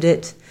contacted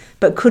it,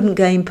 but couldn't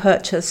gain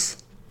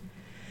purchase.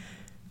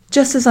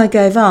 Just as I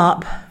gave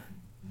up,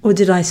 or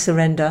did I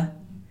surrender?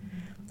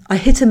 I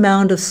hit a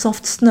mound of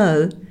soft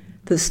snow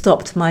that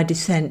stopped my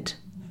descent.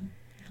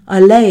 I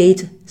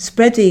laid,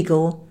 spread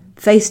eagle,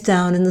 face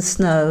down in the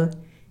snow,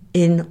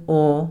 in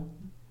awe.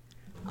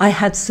 I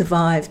had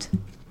survived.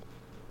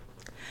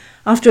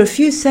 After a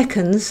few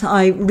seconds,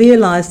 I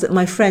realised that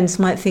my friends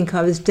might think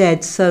I was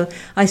dead, so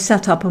I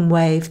sat up and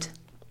waved.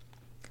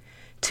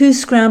 2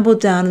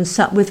 scrambled down and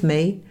sat with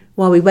me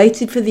while we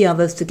waited for the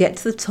others to get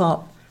to the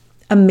top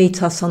and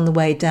meet us on the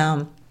way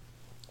down.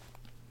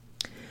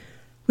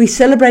 We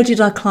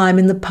celebrated our climb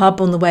in the pub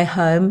on the way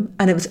home,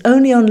 and it was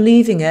only on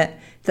leaving it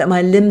that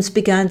my limbs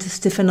began to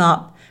stiffen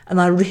up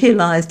and I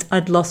realised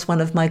I'd lost one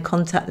of my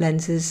contact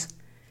lenses.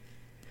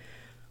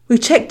 We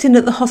checked in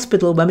at the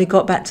hospital when we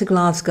got back to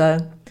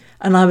Glasgow,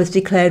 and I was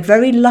declared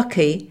very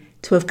lucky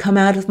to have come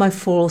out of my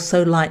fall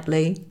so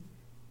lightly.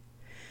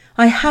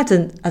 I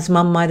hadn't, as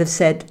Mum might have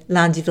said,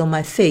 landed on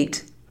my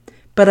feet,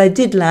 but I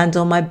did land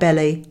on my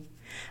belly,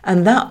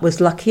 and that was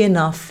lucky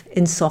enough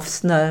in soft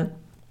snow.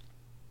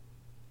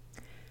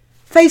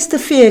 Face the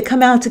fear,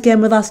 come out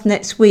again with us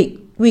next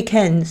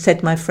weekend,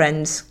 said my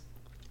friends.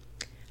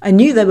 I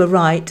knew they were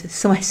right,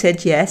 so I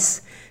said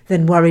yes,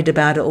 then worried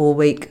about it all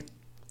week.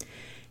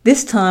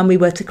 This time we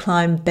were to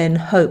climb Ben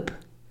Hope.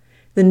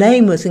 The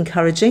name was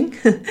encouraging,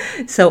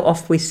 so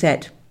off we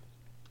set.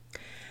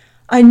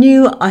 I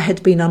knew I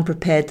had been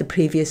unprepared the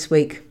previous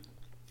week.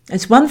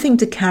 It's one thing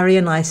to carry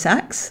an ice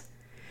axe.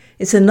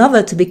 It's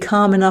another to be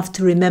calm enough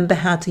to remember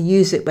how to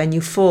use it when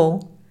you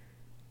fall.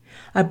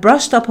 I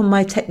brushed up on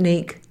my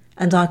technique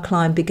and our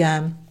climb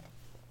began.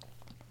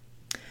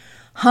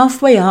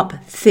 Halfway up,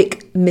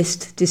 thick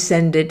mist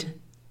descended.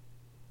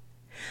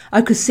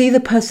 I could see the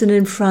person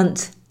in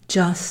front,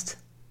 just.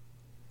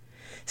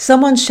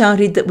 Someone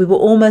shouted that we were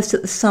almost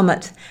at the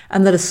summit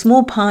and that a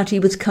small party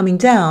was coming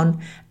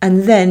down,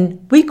 and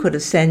then we could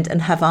ascend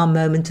and have our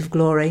moment of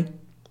glory.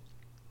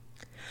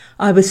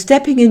 I was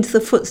stepping into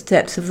the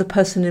footsteps of the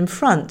person in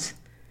front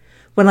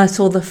when I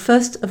saw the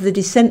first of the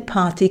descent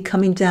party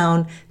coming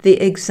down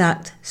the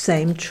exact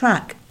same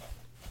track.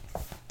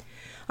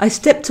 I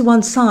stepped to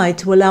one side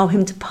to allow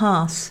him to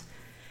pass,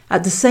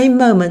 at the same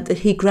moment that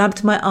he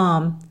grabbed my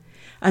arm,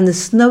 and the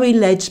snowy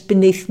ledge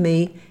beneath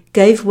me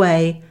gave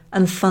way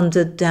and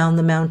thundered down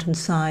the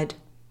mountainside.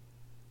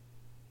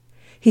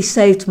 He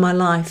saved my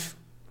life.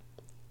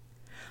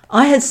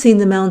 I had seen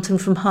the mountain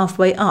from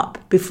halfway up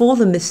before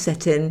the mist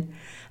set in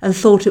and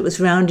thought it was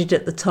rounded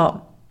at the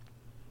top.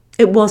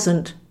 It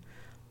wasn't.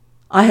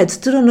 I had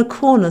stood on a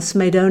cornice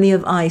made only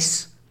of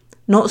ice,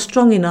 not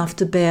strong enough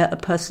to bear a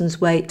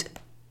person's weight.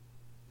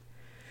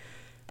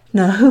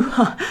 No,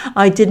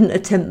 I didn't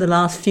attempt the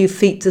last few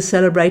feet to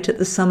celebrate at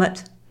the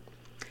summit.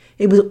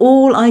 It was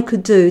all I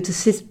could do to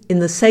sit in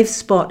the safe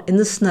spot in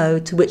the snow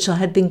to which I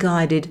had been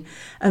guided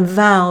and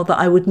vow that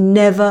I would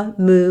never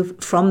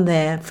move from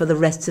there for the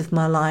rest of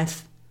my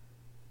life.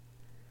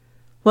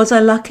 Was I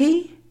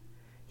lucky?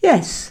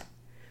 Yes.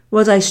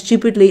 Was I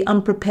stupidly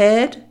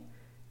unprepared?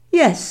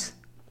 Yes.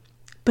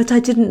 But I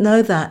didn't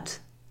know that.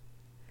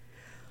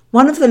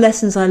 One of the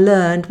lessons I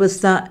learned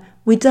was that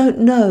we don't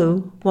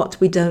know what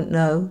we don't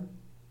know.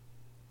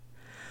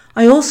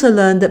 I also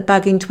learned that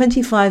bagging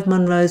 25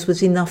 Munros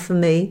was enough for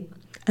me,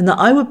 and that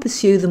I would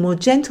pursue the more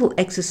gentle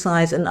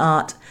exercise and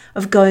art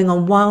of going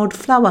on wild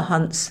flower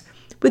hunts,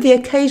 with the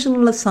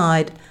occasional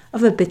aside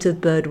of a bit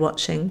of bird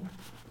watching.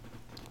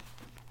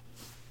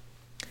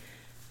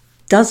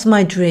 Does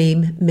my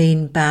dream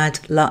mean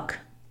bad luck?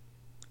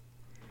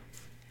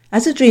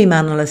 As a dream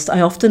analyst,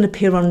 I often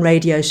appear on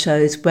radio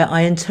shows where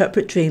I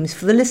interpret dreams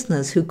for the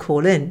listeners who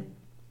call in.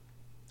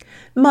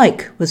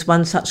 Mike was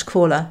one such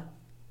caller.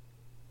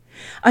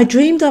 I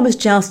dreamed I was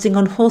jousting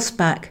on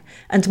horseback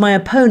and my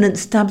opponent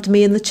stabbed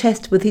me in the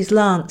chest with his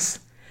lance.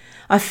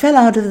 I fell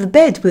out of the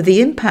bed with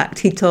the impact,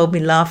 he told me,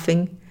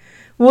 laughing.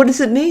 What does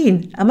it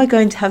mean? Am I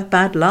going to have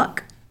bad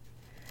luck?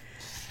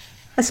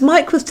 As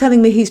Mike was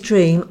telling me his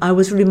dream, I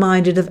was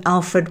reminded of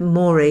Alfred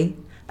Maury,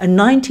 a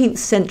 19th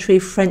century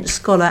French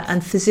scholar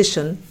and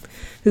physician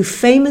who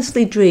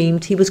famously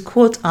dreamed he was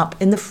caught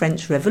up in the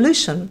French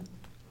Revolution.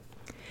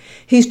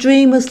 His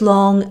dream was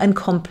long and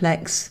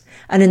complex,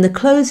 and in the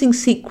closing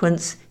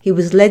sequence he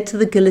was led to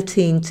the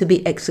guillotine to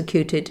be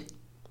executed.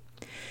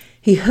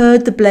 He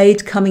heard the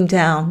blade coming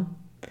down,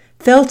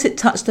 felt it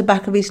touch the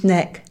back of his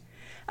neck,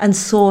 and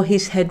saw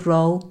his head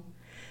roll.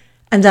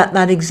 And at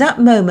that exact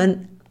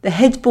moment, the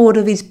headboard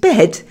of his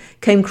bed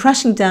came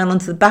crashing down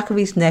onto the back of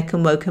his neck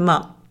and woke him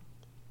up.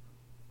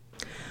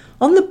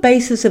 On the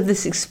basis of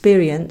this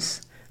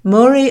experience,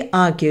 Maury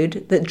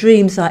argued that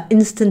dreams are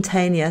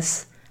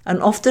instantaneous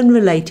and often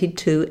related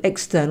to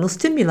external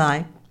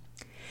stimuli.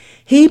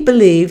 He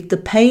believed the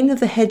pain of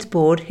the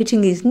headboard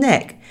hitting his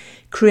neck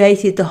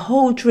created the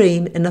whole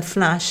dream in a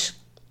flash.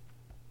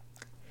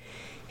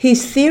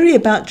 His theory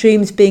about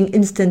dreams being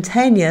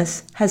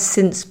instantaneous has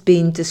since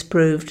been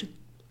disproved.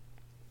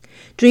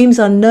 Dreams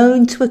are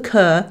known to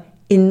occur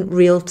in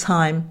real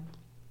time.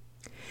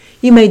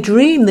 You may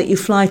dream that you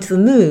fly to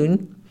the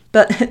moon,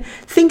 But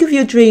think of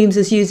your dreams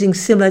as using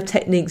similar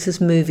techniques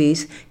as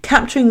movies,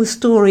 capturing the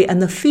story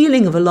and the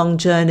feeling of a long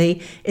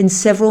journey in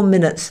several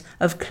minutes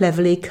of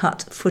cleverly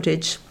cut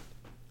footage.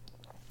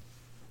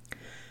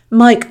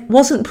 Mike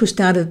wasn't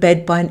pushed out of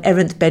bed by an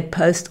errant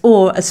bedpost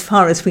or, as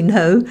far as we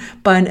know,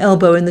 by an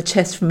elbow in the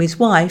chest from his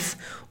wife,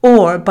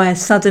 or by a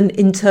sudden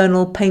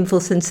internal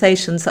painful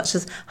sensation such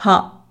as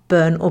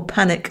heartburn or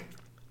panic.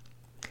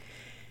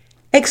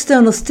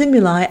 External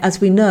stimuli,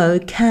 as we know,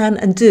 can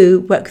and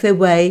do work their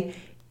way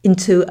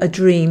into a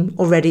dream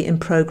already in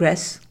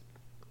progress.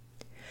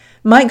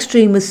 Mike's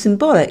dream was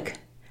symbolic,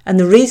 and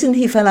the reason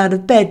he fell out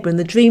of bed when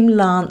the dream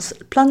lance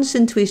plunged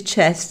into his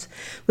chest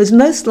was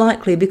most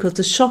likely because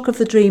the shock of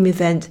the dream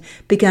event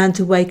began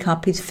to wake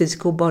up his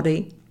physical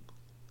body.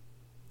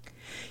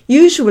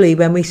 Usually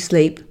when we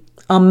sleep,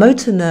 our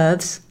motor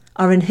nerves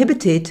are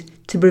inhibited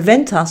to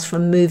prevent us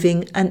from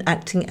moving and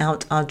acting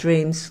out our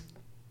dreams.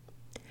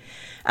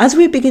 As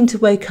we begin to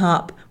wake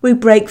up, we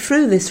break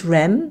through this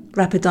REM,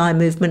 rapid eye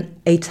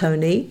movement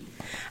atony,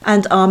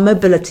 and our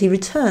mobility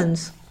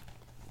returns.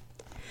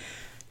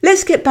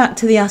 Let's get back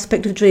to the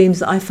aspect of dreams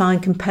that I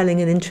find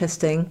compelling and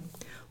interesting.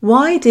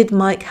 Why did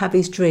Mike have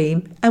his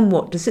dream, and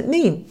what does it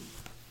mean?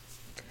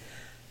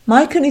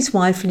 Mike and his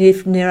wife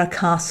lived near a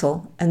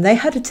castle, and they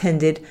had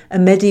attended a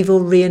medieval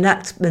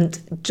reenactment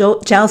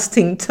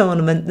jousting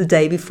tournament the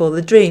day before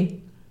the dream.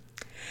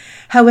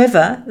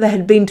 However, they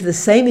had been to the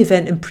same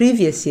event in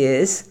previous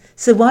years,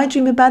 so why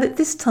dream about it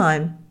this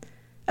time?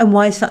 And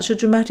why such a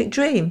dramatic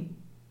dream?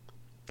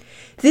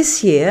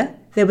 This year,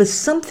 there was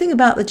something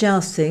about the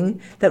jousting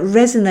that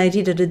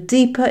resonated at a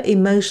deeper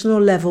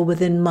emotional level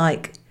within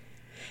Mike.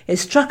 It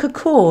struck a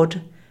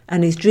chord,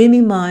 and his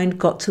dreaming mind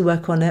got to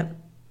work on it.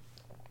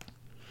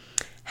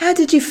 "How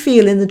did you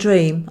feel in the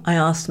dream?" I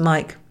asked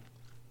Mike.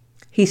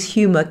 His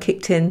humour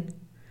kicked in.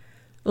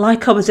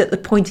 Like I was at the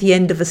pointy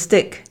end of a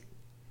stick.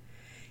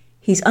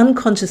 His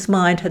unconscious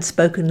mind had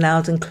spoken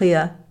loud and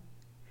clear.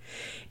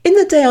 "In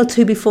the day or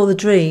two before the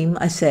dream,"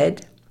 I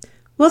said,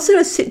 "was there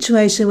a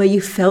situation where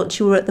you felt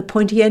you were at the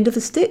pointy end of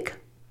a stick?"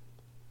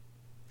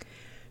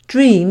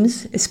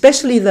 Dreams,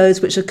 especially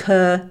those which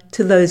occur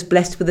to those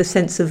blessed with a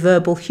sense of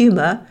verbal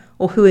humour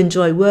or who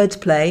enjoy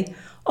wordplay,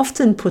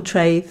 often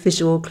portray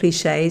visual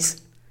cliches.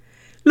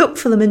 Look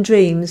for them in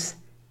dreams,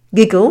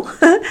 giggle,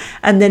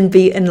 and then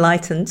be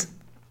enlightened.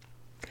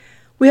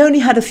 We only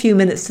had a few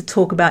minutes to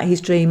talk about his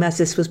dream as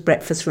this was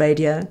breakfast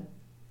radio.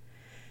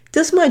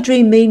 "Does my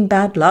dream mean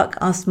bad luck?"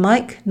 asked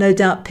Mike, no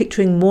doubt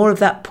picturing more of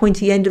that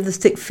pointy end of the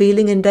stick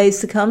feeling in days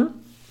to come.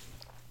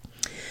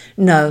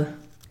 No,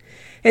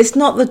 it's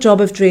not the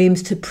job of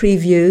dreams to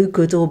preview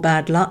good or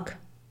bad luck.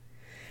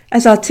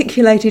 As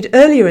articulated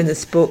earlier in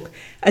this book,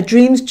 a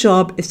dream's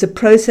job is to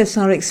process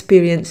our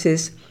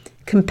experiences,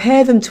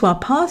 compare them to our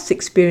past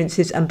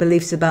experiences and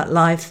beliefs about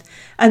life,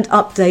 and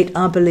update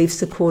our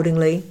beliefs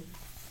accordingly.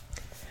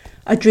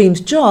 A dream's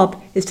job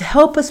is to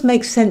help us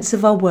make sense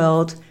of our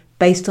world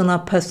based on our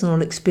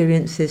personal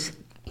experiences.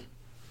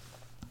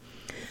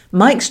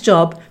 Mike's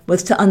job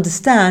was to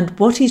understand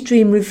what his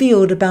dream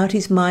revealed about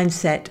his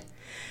mindset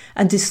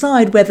and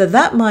decide whether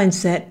that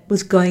mindset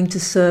was going to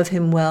serve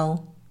him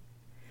well.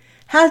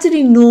 How did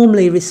he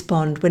normally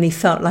respond when he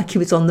felt like he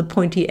was on the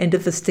pointy end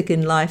of the stick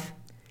in life?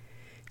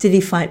 Did he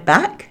fight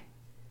back?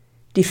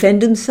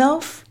 Defend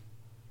himself?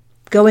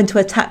 Go into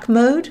attack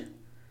mode?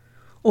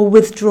 Or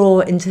withdraw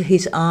into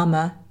his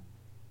armour?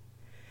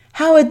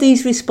 How had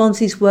these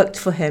responses worked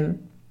for him?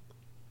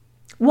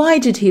 Why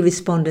did he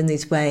respond in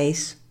these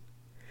ways?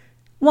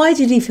 Why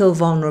did he feel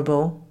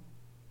vulnerable?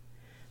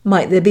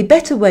 Might there be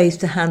better ways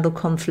to handle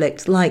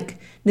conflict, like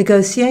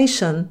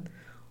negotiation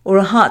or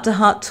a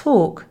heart-to-heart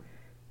talk,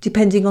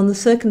 depending on the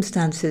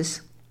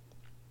circumstances?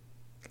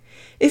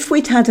 If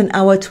we'd had an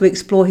hour to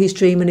explore his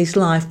dream and his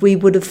life, we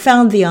would have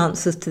found the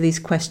answers to these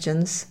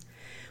questions.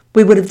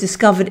 We would have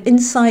discovered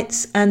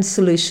insights and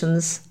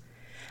solutions,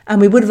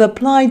 and we would have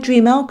applied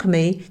dream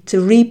alchemy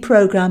to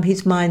reprogram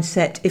his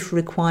mindset if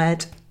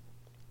required.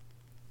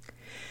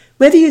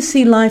 Whether you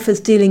see life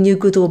as dealing you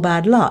good or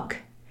bad luck,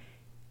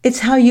 it's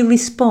how you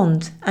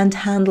respond and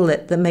handle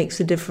it that makes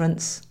a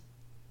difference.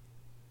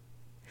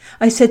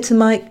 I said to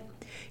Mike,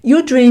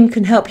 "Your dream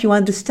can help you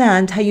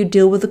understand how you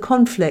deal with the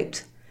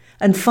conflict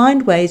and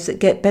find ways that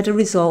get better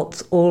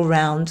results all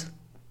round."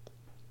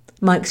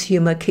 Mike's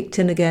humour kicked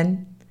in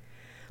again.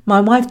 "My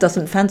wife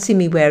doesn't fancy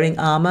me wearing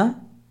armour."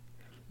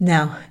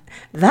 Now,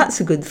 that's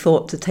a good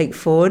thought to take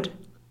forward.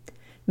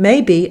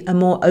 Maybe a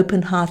more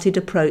open-hearted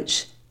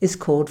approach is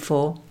called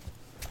for.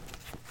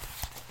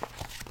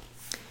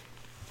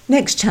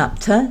 Next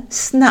chapter,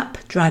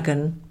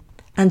 Snapdragon,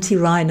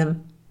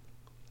 Antirrhinum.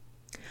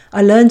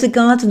 I learned a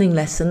gardening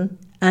lesson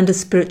and a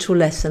spiritual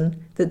lesson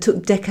that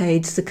took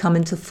decades to come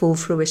into full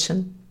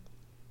fruition.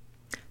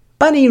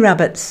 Bunny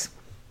rabbits.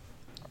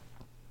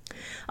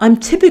 I'm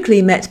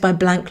typically met by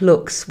blank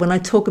looks when I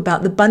talk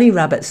about the bunny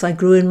rabbits I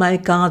grew in my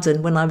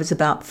garden when I was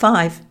about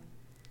 5.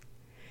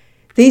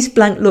 These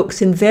blank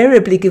looks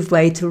invariably give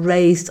way to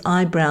raised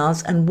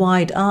eyebrows and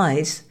wide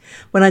eyes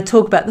when I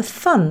talk about the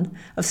fun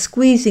of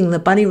squeezing the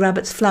bunny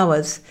rabbit's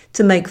flowers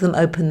to make them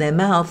open their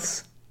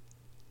mouths.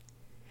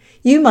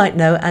 You might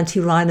know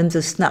antirrhinums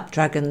of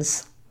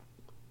snapdragons.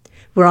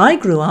 Where I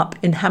grew up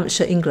in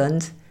Hampshire,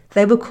 England,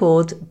 they were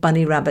called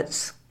bunny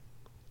rabbits.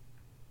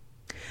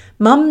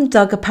 Mum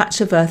dug a patch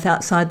of earth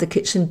outside the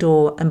kitchen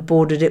door and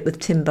bordered it with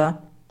timber.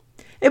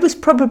 It was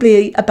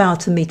probably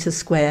about 1 metre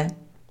square.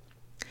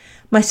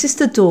 My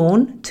sister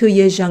Dawn, 2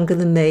 years younger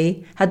than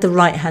me, had the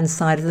right-hand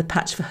side of the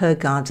patch for her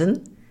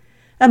garden,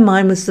 and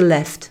mine was the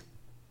left.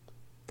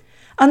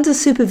 Under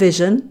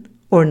supervision,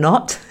 or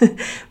not,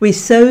 we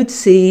sowed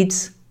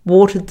seeds,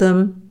 watered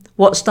them,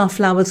 watched our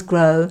flowers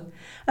grow,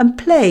 and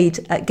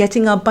played at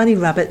getting our bunny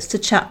rabbits to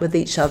chat with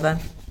each other.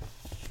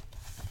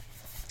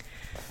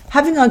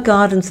 Having our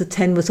gardens to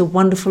tend was a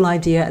wonderful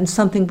idea and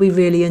something we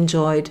really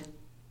enjoyed.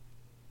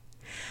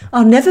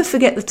 I'll never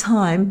forget the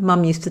time,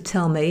 Mum used to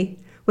tell me,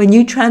 when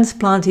you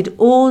transplanted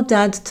all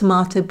Dad's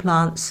tomato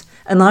plants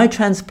and I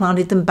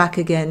transplanted them back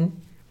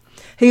again.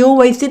 He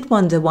always did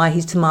wonder why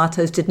his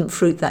tomatoes didn't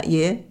fruit that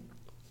year.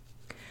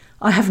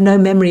 I have no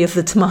memory of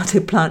the tomato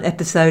plant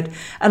episode,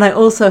 and I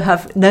also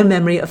have no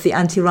memory of the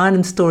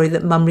antirrhinum story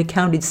that Mum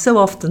recounted so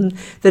often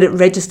that it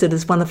registered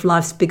as one of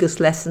life's biggest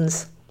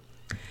lessons.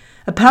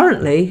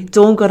 Apparently,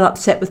 Dawn got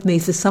upset with me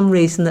for some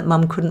reason that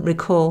Mum couldn't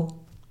recall.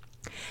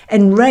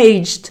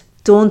 Enraged,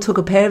 Dawn took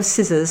a pair of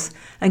scissors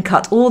and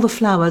cut all the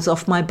flowers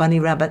off my bunny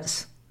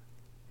rabbits.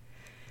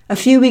 A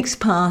few weeks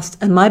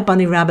passed and my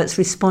bunny rabbits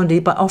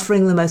responded by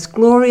offering the most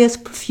glorious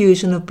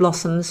profusion of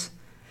blossoms,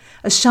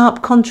 a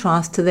sharp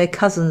contrast to their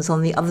cousins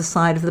on the other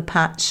side of the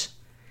patch.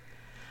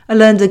 I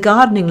learned a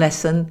gardening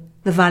lesson,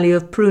 the value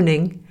of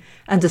pruning,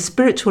 and a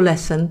spiritual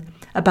lesson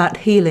about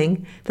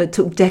healing that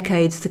took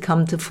decades to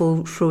come to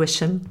full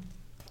fruition.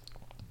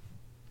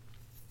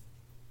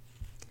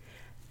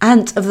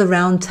 Ant of the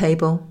Round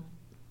Table.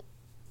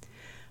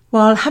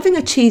 While having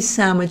a cheese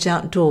sandwich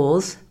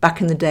outdoors, back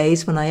in the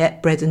days when I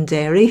ate bread and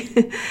dairy,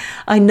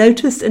 I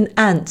noticed an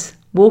ant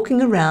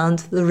walking around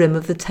the rim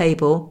of the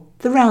table,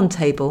 the round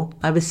table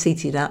I was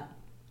seated at.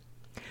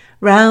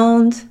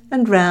 Round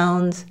and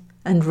round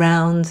and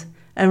round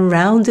and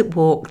round it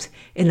walked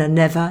in a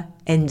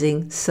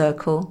never-ending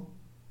circle.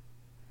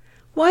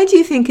 Why do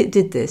you think it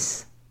did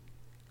this?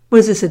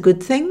 Was this a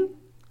good thing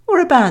or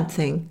a bad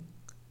thing?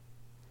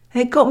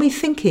 It got me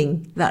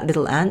thinking, that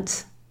little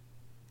ant.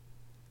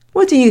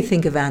 What do you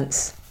think of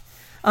ants?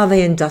 Are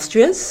they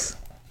industrious?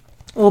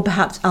 Or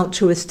perhaps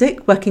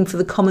altruistic, working for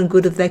the common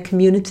good of their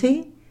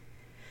community?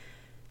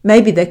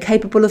 Maybe they're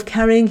capable of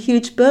carrying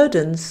huge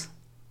burdens.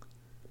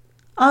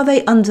 Are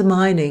they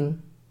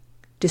undermining,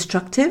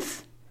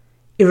 destructive,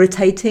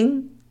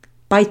 irritating,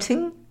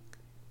 biting?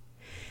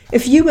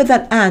 If you were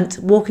that ant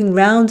walking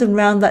round and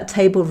round that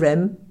table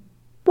rim,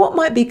 what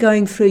might be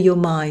going through your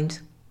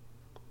mind?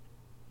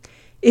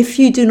 If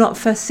you do not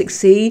first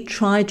succeed,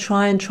 try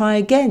and try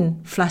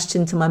again, flashed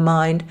into my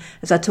mind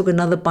as I took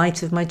another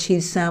bite of my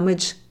cheese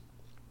sandwich.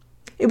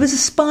 It was a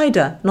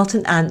spider, not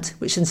an ant,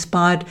 which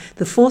inspired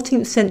the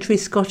 14th century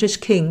Scottish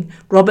king,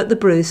 Robert the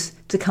Bruce,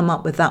 to come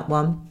up with that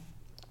one.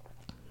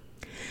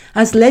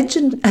 As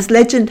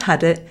legend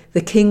had it,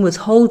 the king was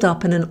holed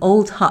up in an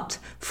old hut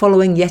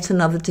following yet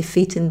another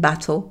defeat in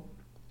battle.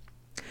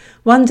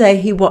 One day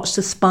he watched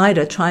a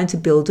spider trying to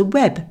build a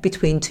web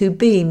between 2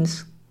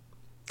 beams.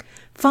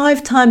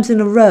 5 times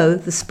in a row,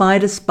 the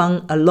spider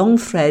spun a long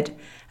thread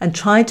and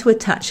tried to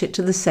attach it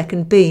to the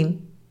second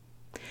beam.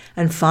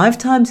 And 5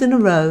 times in a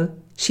row,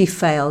 she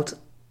failed.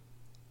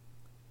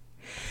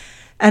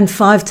 And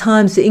 5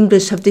 times the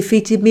English have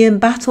defeated me in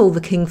battle,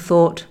 the king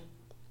thought.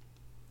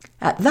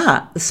 At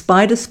that, the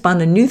spider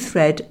spun a new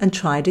thread and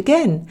tried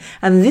again,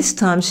 and this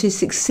time she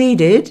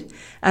succeeded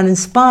and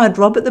inspired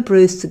Robert the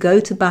Bruce to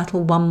go to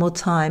battle one more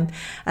time,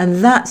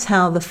 and that's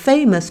how the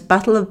famous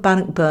Battle of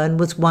Bannockburn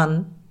was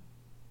won.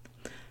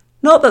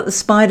 Not that the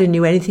spider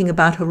knew anything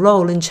about her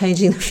role in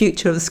changing the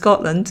future of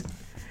Scotland.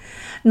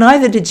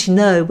 Neither did she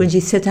know when she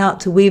set out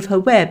to weave her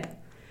web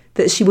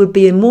that she would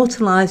be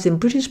immortalised in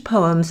British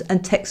poems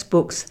and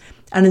textbooks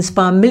and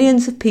inspire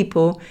millions of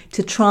people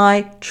to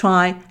try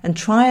and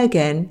try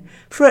again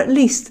for at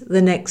least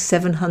the next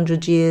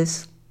 700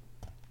 years.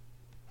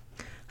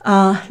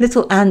 Ah,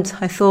 little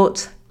ant, I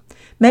thought,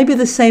 maybe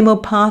the same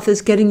old path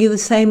is getting you the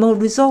same old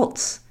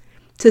results.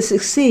 To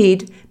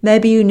succeed,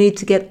 maybe you need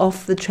to get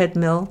off the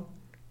treadmill.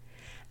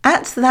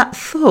 At that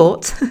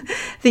thought,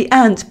 the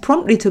ant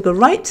promptly took a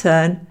right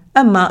turn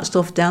and marched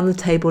off down the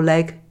table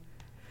leg.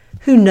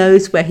 Who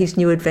knows where his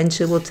new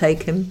adventure will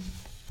take him?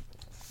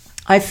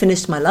 I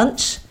finished my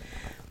lunch,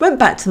 went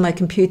back to my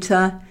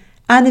computer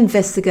and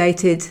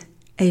investigated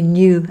a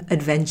new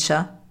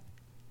adventure.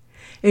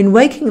 In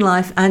waking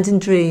life and in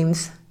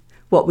dreams,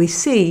 what we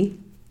see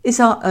is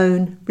our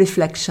own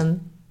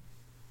reflection.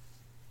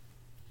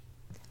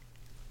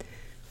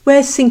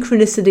 Where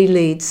synchronicity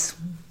leads.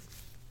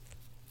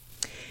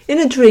 In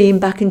a dream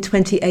back in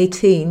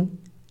 2018,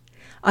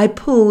 I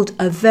pulled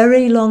a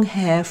very long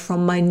hair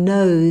from my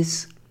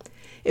nose.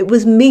 It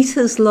was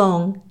meters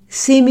long,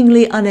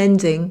 seemingly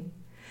unending,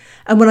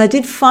 and when I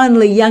did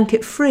finally yank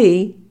it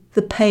free,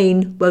 the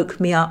pain woke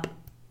me up.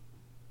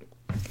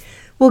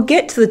 We'll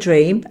get to the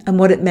dream and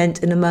what it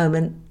meant in a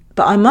moment,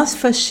 but I must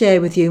first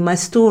share with you my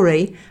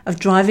story of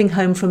driving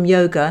home from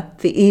yoga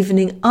the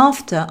evening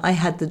after I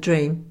had the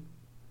dream.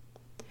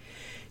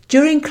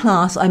 During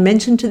class, I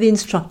mentioned to the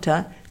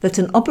instructor that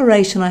an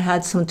operation I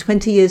had some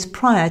 20 years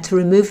prior to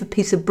remove a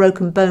piece of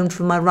broken bone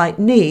from my right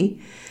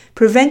knee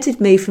prevented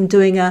me from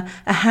doing a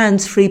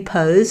hands-free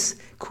pose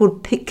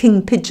called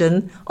King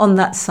Pigeon on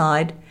that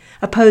side,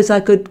 a pose I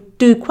could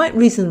do quite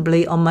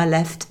reasonably on my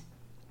left.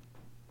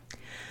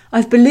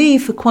 I've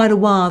believed for quite a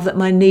while that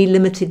my knee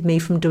limited me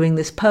from doing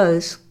this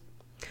pose,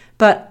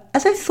 but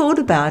as I thought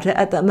about it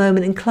at that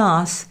moment in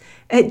class,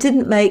 it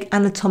didn't make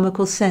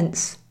anatomical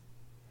sense.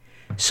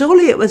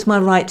 Surely it was my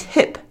right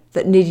hip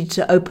that needed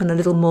to open a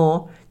little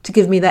more to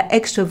give me that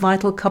extra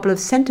vital couple of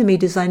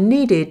centimetres I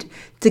needed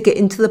to get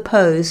into the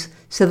pose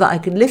so that I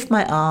could lift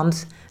my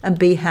arms and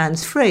be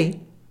hands-free.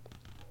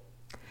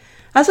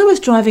 As I was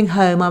driving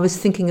home, I was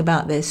thinking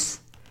about this.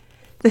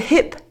 The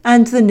hip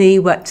and the knee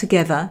work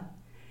together,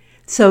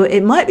 so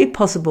it might be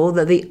possible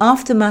that the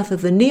aftermath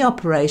of the knee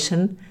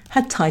operation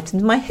had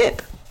tightened my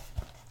hip.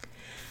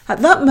 At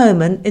that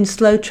moment, in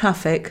slow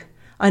traffic,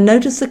 I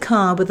noticed a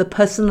car with a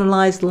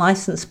personalised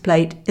licence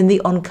plate in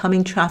the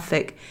oncoming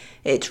traffic.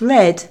 It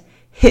read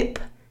hip,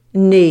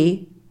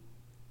 knee,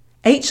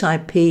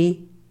 HIP,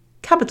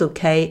 capital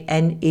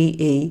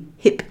KNEE,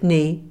 hip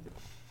knee.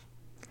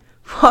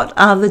 What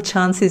are the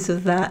chances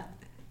of that?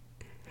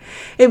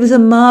 It was a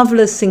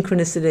marvellous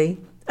synchronicity,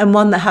 and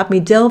one that had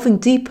me delving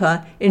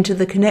deeper into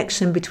the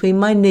connection between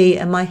my knee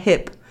and my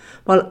hip,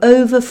 while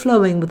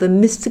overflowing with a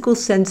mystical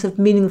sense of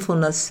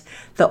meaningfulness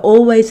that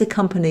always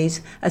accompanies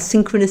a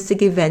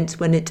synchronistic event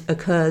when it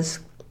occurs.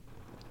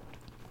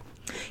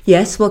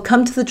 Yes, we'll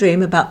come to the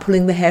dream about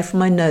pulling the hair from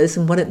my nose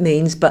and what it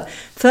means, but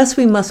first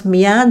we must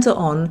meander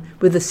on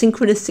with the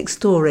synchronistic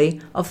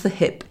story of the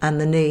hip and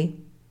the knee.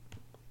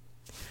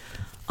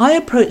 I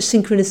approach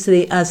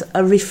synchronicity as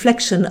a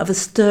reflection of a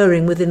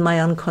stirring within my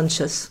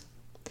unconscious,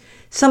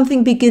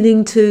 something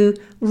beginning to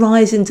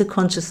rise into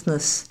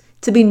consciousness,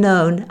 to be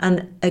known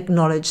and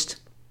acknowledged.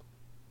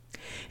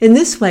 In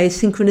this way,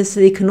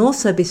 synchronicity can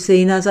also be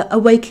seen as a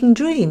waking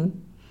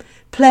dream,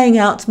 playing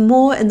out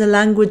more in the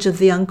language of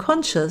the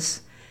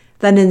unconscious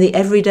than in the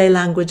everyday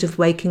language of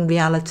waking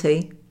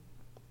reality.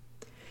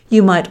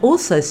 You might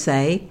also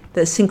say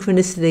that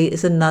synchronicity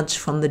is a nudge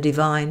from the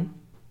divine.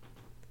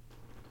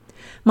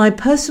 My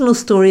personal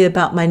story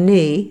about my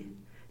knee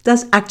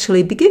does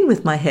actually begin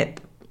with my hip.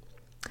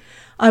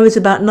 I was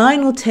about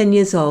 9 or 10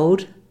 years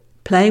old,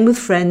 playing with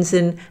friends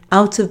in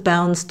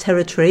out-of-bounds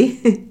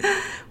territory,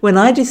 when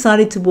I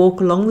decided to walk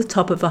along the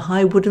top of a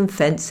high wooden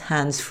fence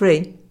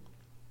hands-free.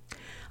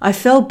 I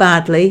fell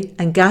badly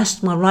and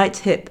gashed my right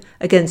hip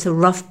against a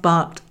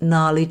rough-barked,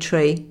 gnarly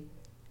tree.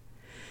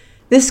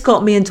 This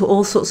got me into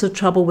all sorts of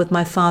trouble with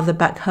my father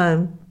back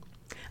home,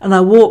 and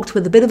I walked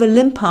with a bit of a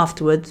limp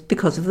afterwards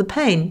because of the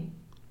pain.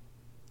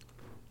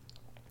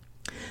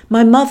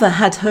 My mother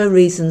had her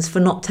reasons for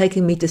not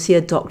taking me to see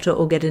a doctor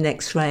or get an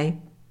X-ray.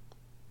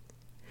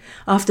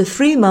 After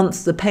 3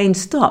 months, the pain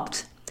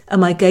stopped and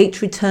my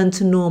gait returned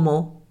to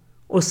normal,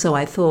 or so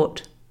I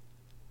thought.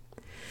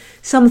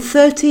 Some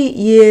 30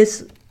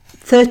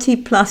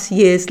 plus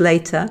years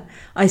later,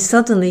 I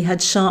suddenly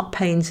had sharp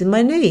pains in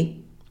my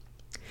knee.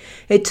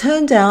 It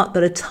turned out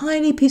that a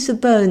tiny piece of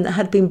bone that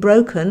had been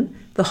broken,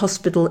 the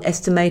hospital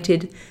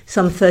estimated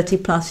some 30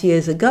 plus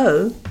years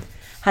ago,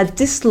 had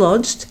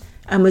dislodged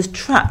and was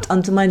trapped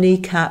under my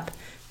kneecap,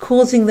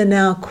 causing the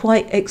now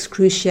quite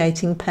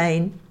excruciating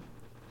pain.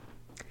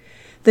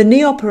 The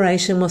knee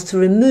operation was to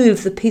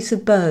remove the piece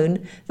of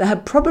bone that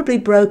had probably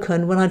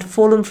broken when I'd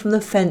fallen from the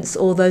fence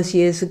all those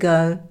years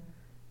ago.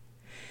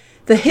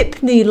 The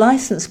hip-knee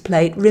license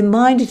plate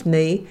reminded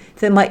me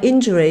that my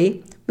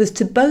injury was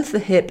to both the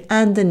hip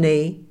and the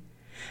knee,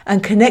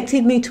 and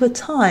connected me to a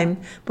time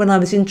when I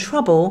was in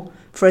trouble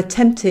for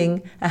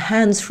attempting a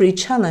hands-free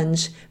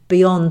challenge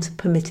beyond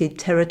permitted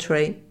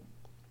territory.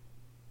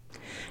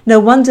 No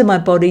wonder my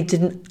body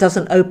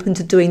doesn't open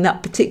to doing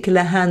that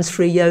particular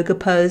hands-free yoga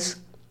pose.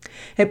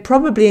 It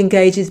probably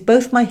engages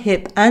both my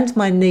hip and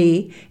my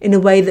knee in a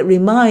way that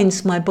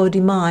reminds my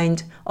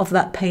body-mind of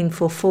that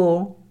painful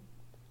fall.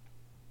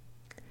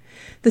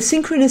 The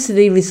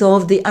synchronicity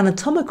resolved the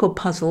anatomical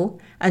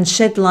puzzle and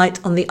shed light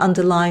on the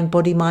underlying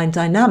body-mind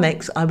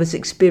dynamics I was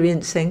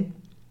experiencing.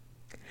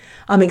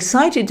 I'm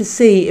excited to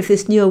see if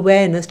this new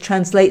awareness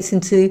translates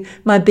into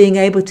my being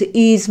able to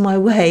ease my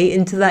way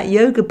into that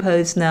yoga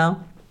pose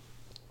now.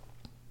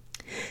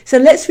 So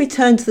let's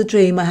return to the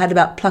dream I had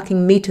about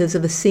plucking meters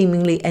of a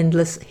seemingly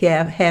endless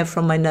hair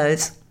from my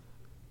nose.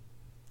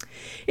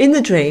 In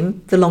the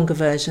dream, the longer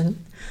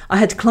version, I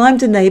had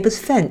climbed a neighbour's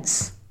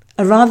fence,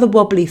 a rather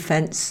wobbly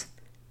fence,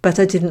 but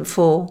I didn't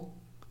fall.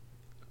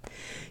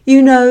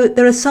 "You know,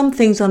 there are some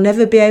things I'll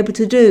never be able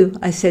to do,"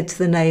 I said to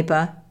the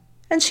neighbour,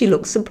 and she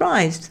looked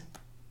surprised.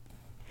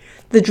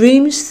 The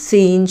dream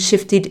scene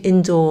shifted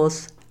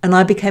indoors, and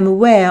I became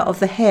aware of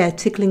the hair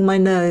tickling my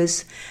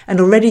nose and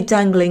already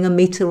dangling a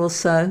metre or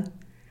so.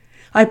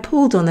 I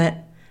pulled on it,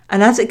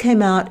 and as it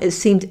came out, it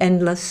seemed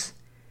endless.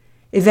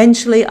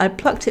 Eventually, I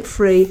plucked it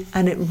free,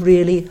 and it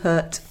really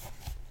hurt.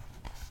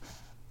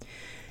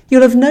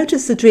 You'll have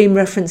noticed the dream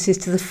references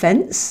to the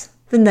fence,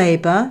 the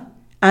neighbour,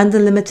 and the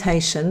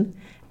limitation,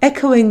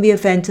 echoing the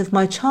event of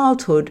my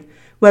childhood,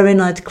 wherein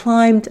I'd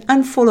climbed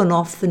and fallen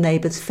off the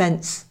neighbour's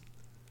fence.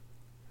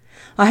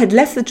 I had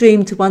left the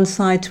dream to one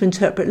side to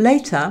interpret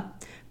later,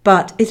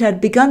 but it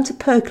had begun to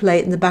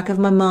percolate in the back of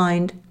my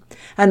mind,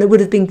 and it would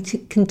have been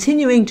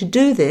continuing to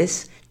do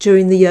this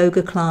during the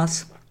yoga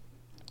class.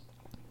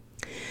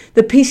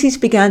 The pieces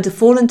began to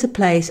fall into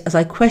place as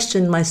I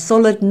questioned my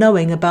solid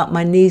knowing about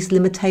my knee's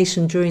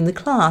limitation during the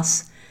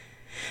class,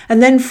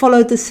 and then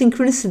followed the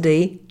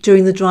synchronicity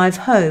during the drive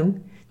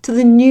home to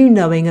the new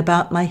knowing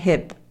about my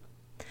hip,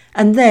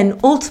 and then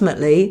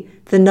ultimately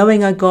the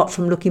knowing I got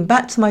from looking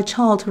back to my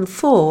childhood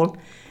fall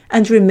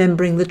and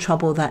remembering the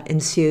trouble that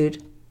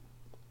ensued.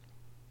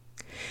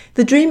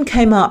 The dream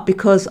came up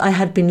because I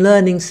had been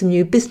learning some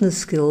new business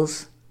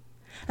skills,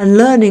 and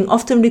learning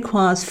often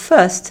requires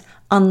first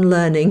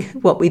unlearning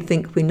what we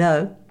think we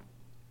know.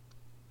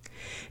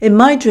 In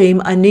my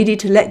dream, I needed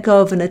to let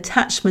go of an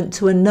attachment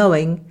to a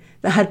knowing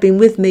that had been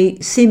with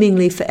me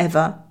seemingly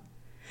forever,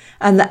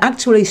 and that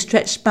actually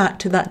stretched back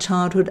to that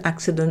childhood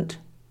accident.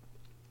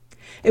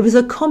 It was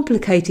a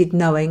complicated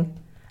knowing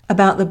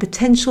about the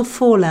potential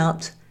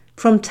fallout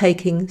from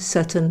taking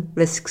certain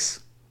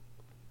risks.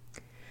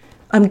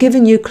 I'm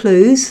giving you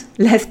clues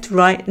left,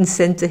 right and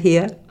centre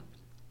here.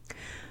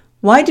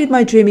 Why did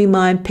my dreaming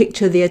mind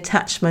picture the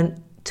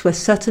attachment to a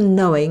certain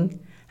knowing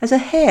as a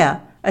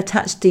hair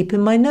attached deep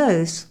in my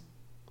nose?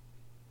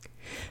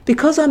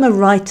 Because I'm a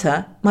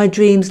writer, my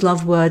dreams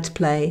love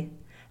wordplay,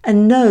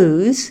 and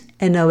nose,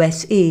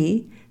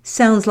 N-O-S-E,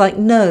 sounds like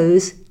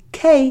nose,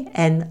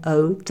 K-N-O-W-S.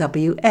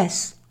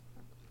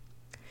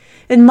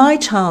 In my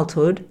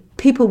childhood,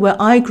 people where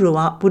I grew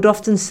up would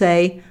often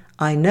say,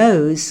 I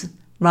knows,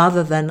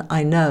 rather than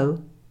I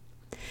know.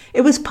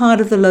 It was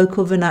part of the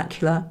local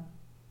vernacular.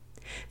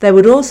 They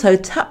would also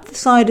tap the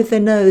side of their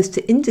nose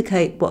to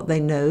indicate what they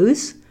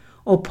knows,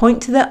 or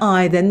point to their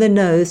eye, then their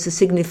nose to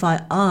signify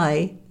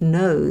I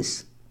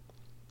knows.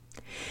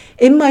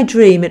 In my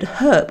dream, it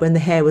hurt when the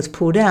hair was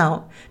pulled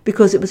out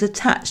because it was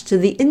attached to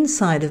the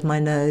inside of my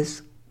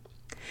nose.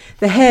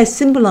 The hair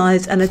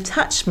symbolized an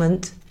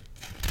attachment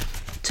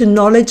to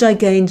knowledge I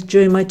gained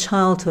during my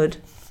childhood,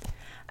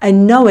 a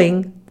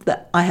knowing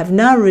that I have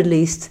now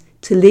released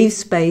to leave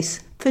space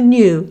for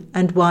new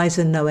and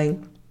wiser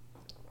knowing.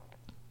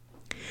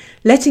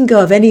 Letting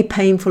go of any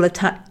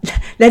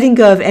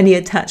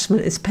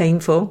attachment is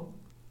painful.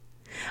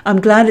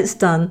 I'm glad it's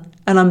done,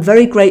 and I'm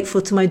very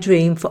grateful to my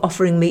dream for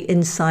offering me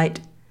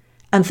insight,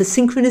 and for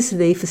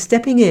synchronicity for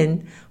stepping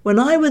in when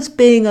I was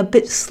being a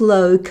bit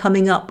slow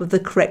coming up with the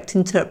correct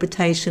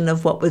interpretation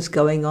of what was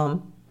going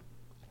on.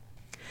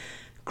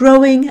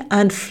 Growing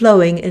and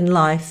flowing in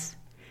life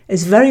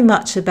is very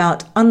much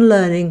about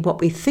unlearning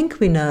what we think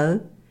we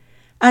know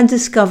and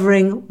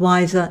discovering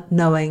wiser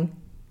knowing.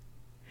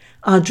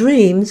 Our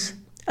dreams,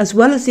 as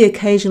well as the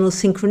occasional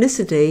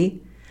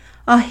synchronicity,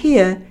 are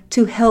here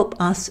to help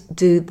us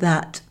do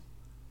that.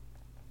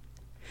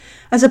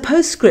 As a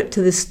postscript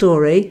to this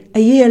story, a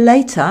year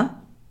later,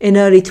 in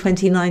early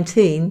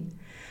 2019,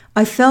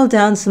 I fell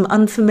down some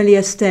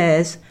unfamiliar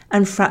stairs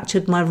and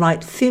fractured my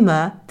right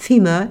femur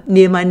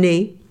near my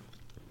knee.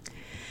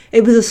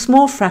 It was a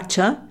small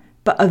fracture,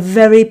 but a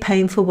very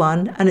painful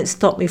one, and it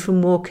stopped me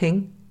from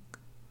walking.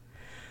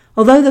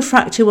 Although the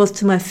fracture was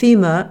to my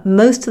femur,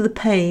 most of the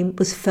pain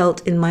was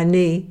felt in my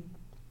knee.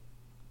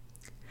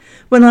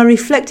 When I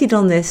reflected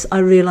on this, I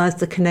realised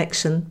the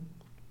connection.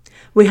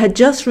 We had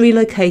just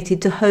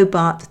relocated to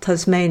Hobart,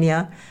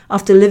 Tasmania,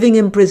 after living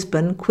in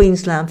Brisbane,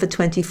 Queensland for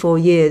 24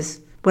 years,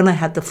 when I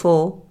had the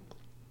fall.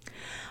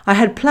 I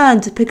had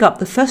planned to pick up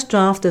the first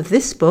draft of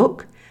this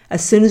book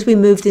as soon as we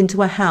moved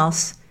into a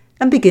house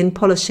and begin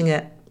polishing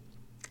it.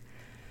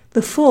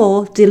 The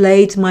fall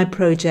delayed my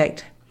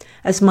project,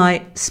 as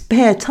my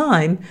spare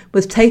time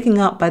was taken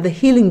up by the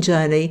healing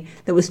journey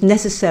that was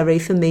necessary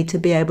for me to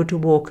be able to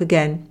walk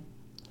again.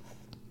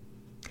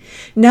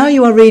 Now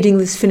you are reading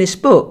this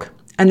finished book,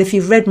 and if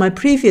you've read my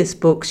previous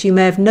books, you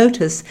may have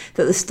noticed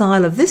that the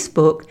style of this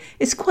book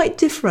is quite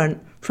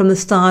different from the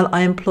style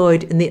I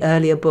employed in the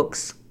earlier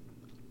books.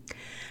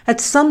 At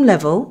some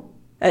level,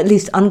 at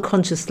least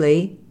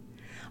unconsciously,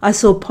 I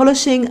saw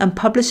polishing and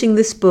publishing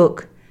this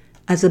book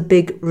as a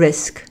big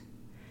risk.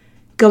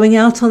 Going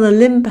out on a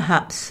limb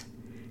perhaps,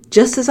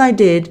 just as I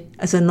did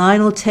as a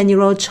 9 or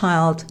 10-year-old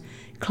child,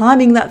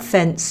 climbing that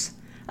fence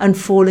and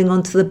falling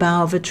onto the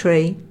bough of a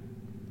tree.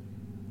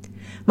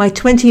 My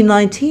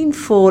 2019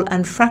 fall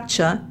and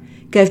fracture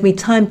gave me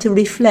time to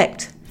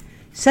reflect,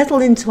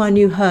 settle into our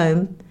new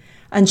home,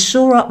 and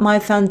shore up my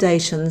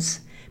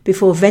foundations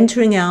before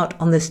venturing out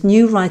on this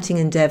new writing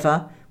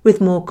endeavour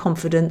with more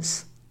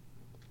confidence.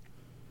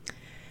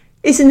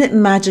 Isn't it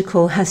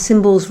magical how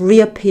symbols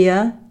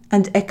reappear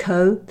and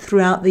echo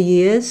throughout the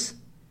years?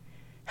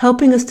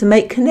 helping us to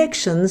make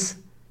connections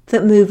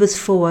that move us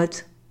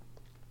forward.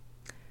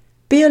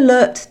 Be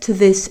alert to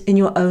this in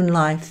your own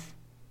life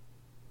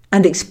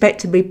and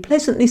expect to be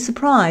pleasantly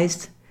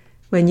surprised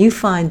when you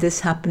find this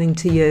happening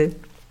to you.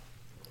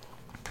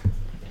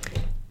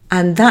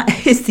 And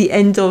that is the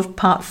end of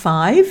part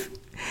 5.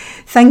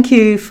 Thank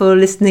you for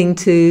listening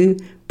to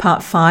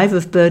part 5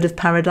 of Bird of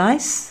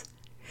Paradise.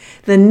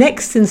 The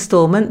next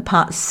instalment,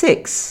 part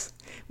 6,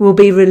 will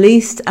be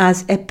released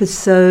as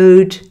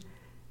episode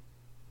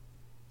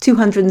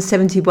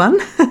 271,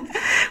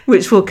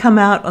 which will come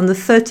out on the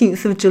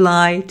 13th of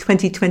July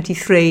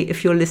 2023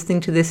 if you're listening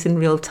to this in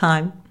real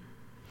time.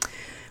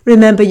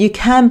 Remember, you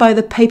can buy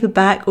the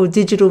paperback or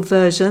digital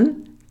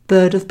version,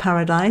 Bird of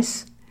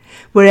Paradise,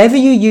 wherever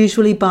you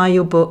usually buy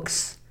your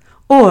books,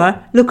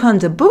 or look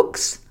under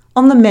books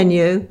on the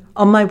menu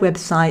on my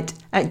website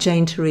at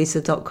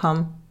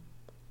janeteresa.com.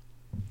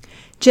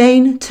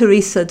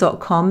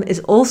 janeteresa.com is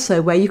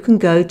also where you can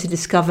go to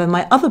discover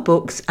my other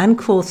books and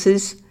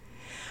courses,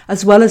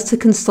 as well as to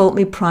consult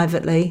me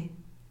privately.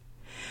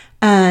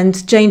 And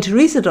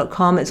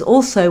janeteresa.com is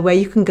also where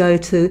you can go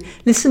to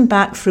listen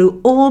back through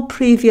all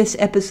previous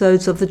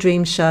episodes of The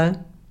Dream Show.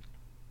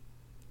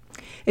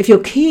 If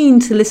you're keen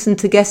to listen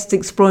to guests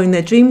exploring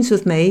their dreams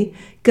with me,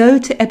 go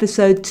to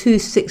episode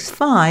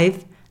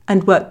 265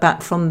 and work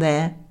back from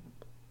there.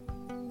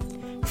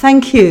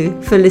 Thank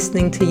you for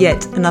listening to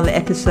yet another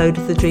episode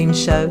of The Dream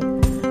Show.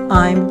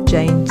 I'm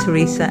Jane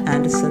Teresa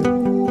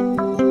Anderson.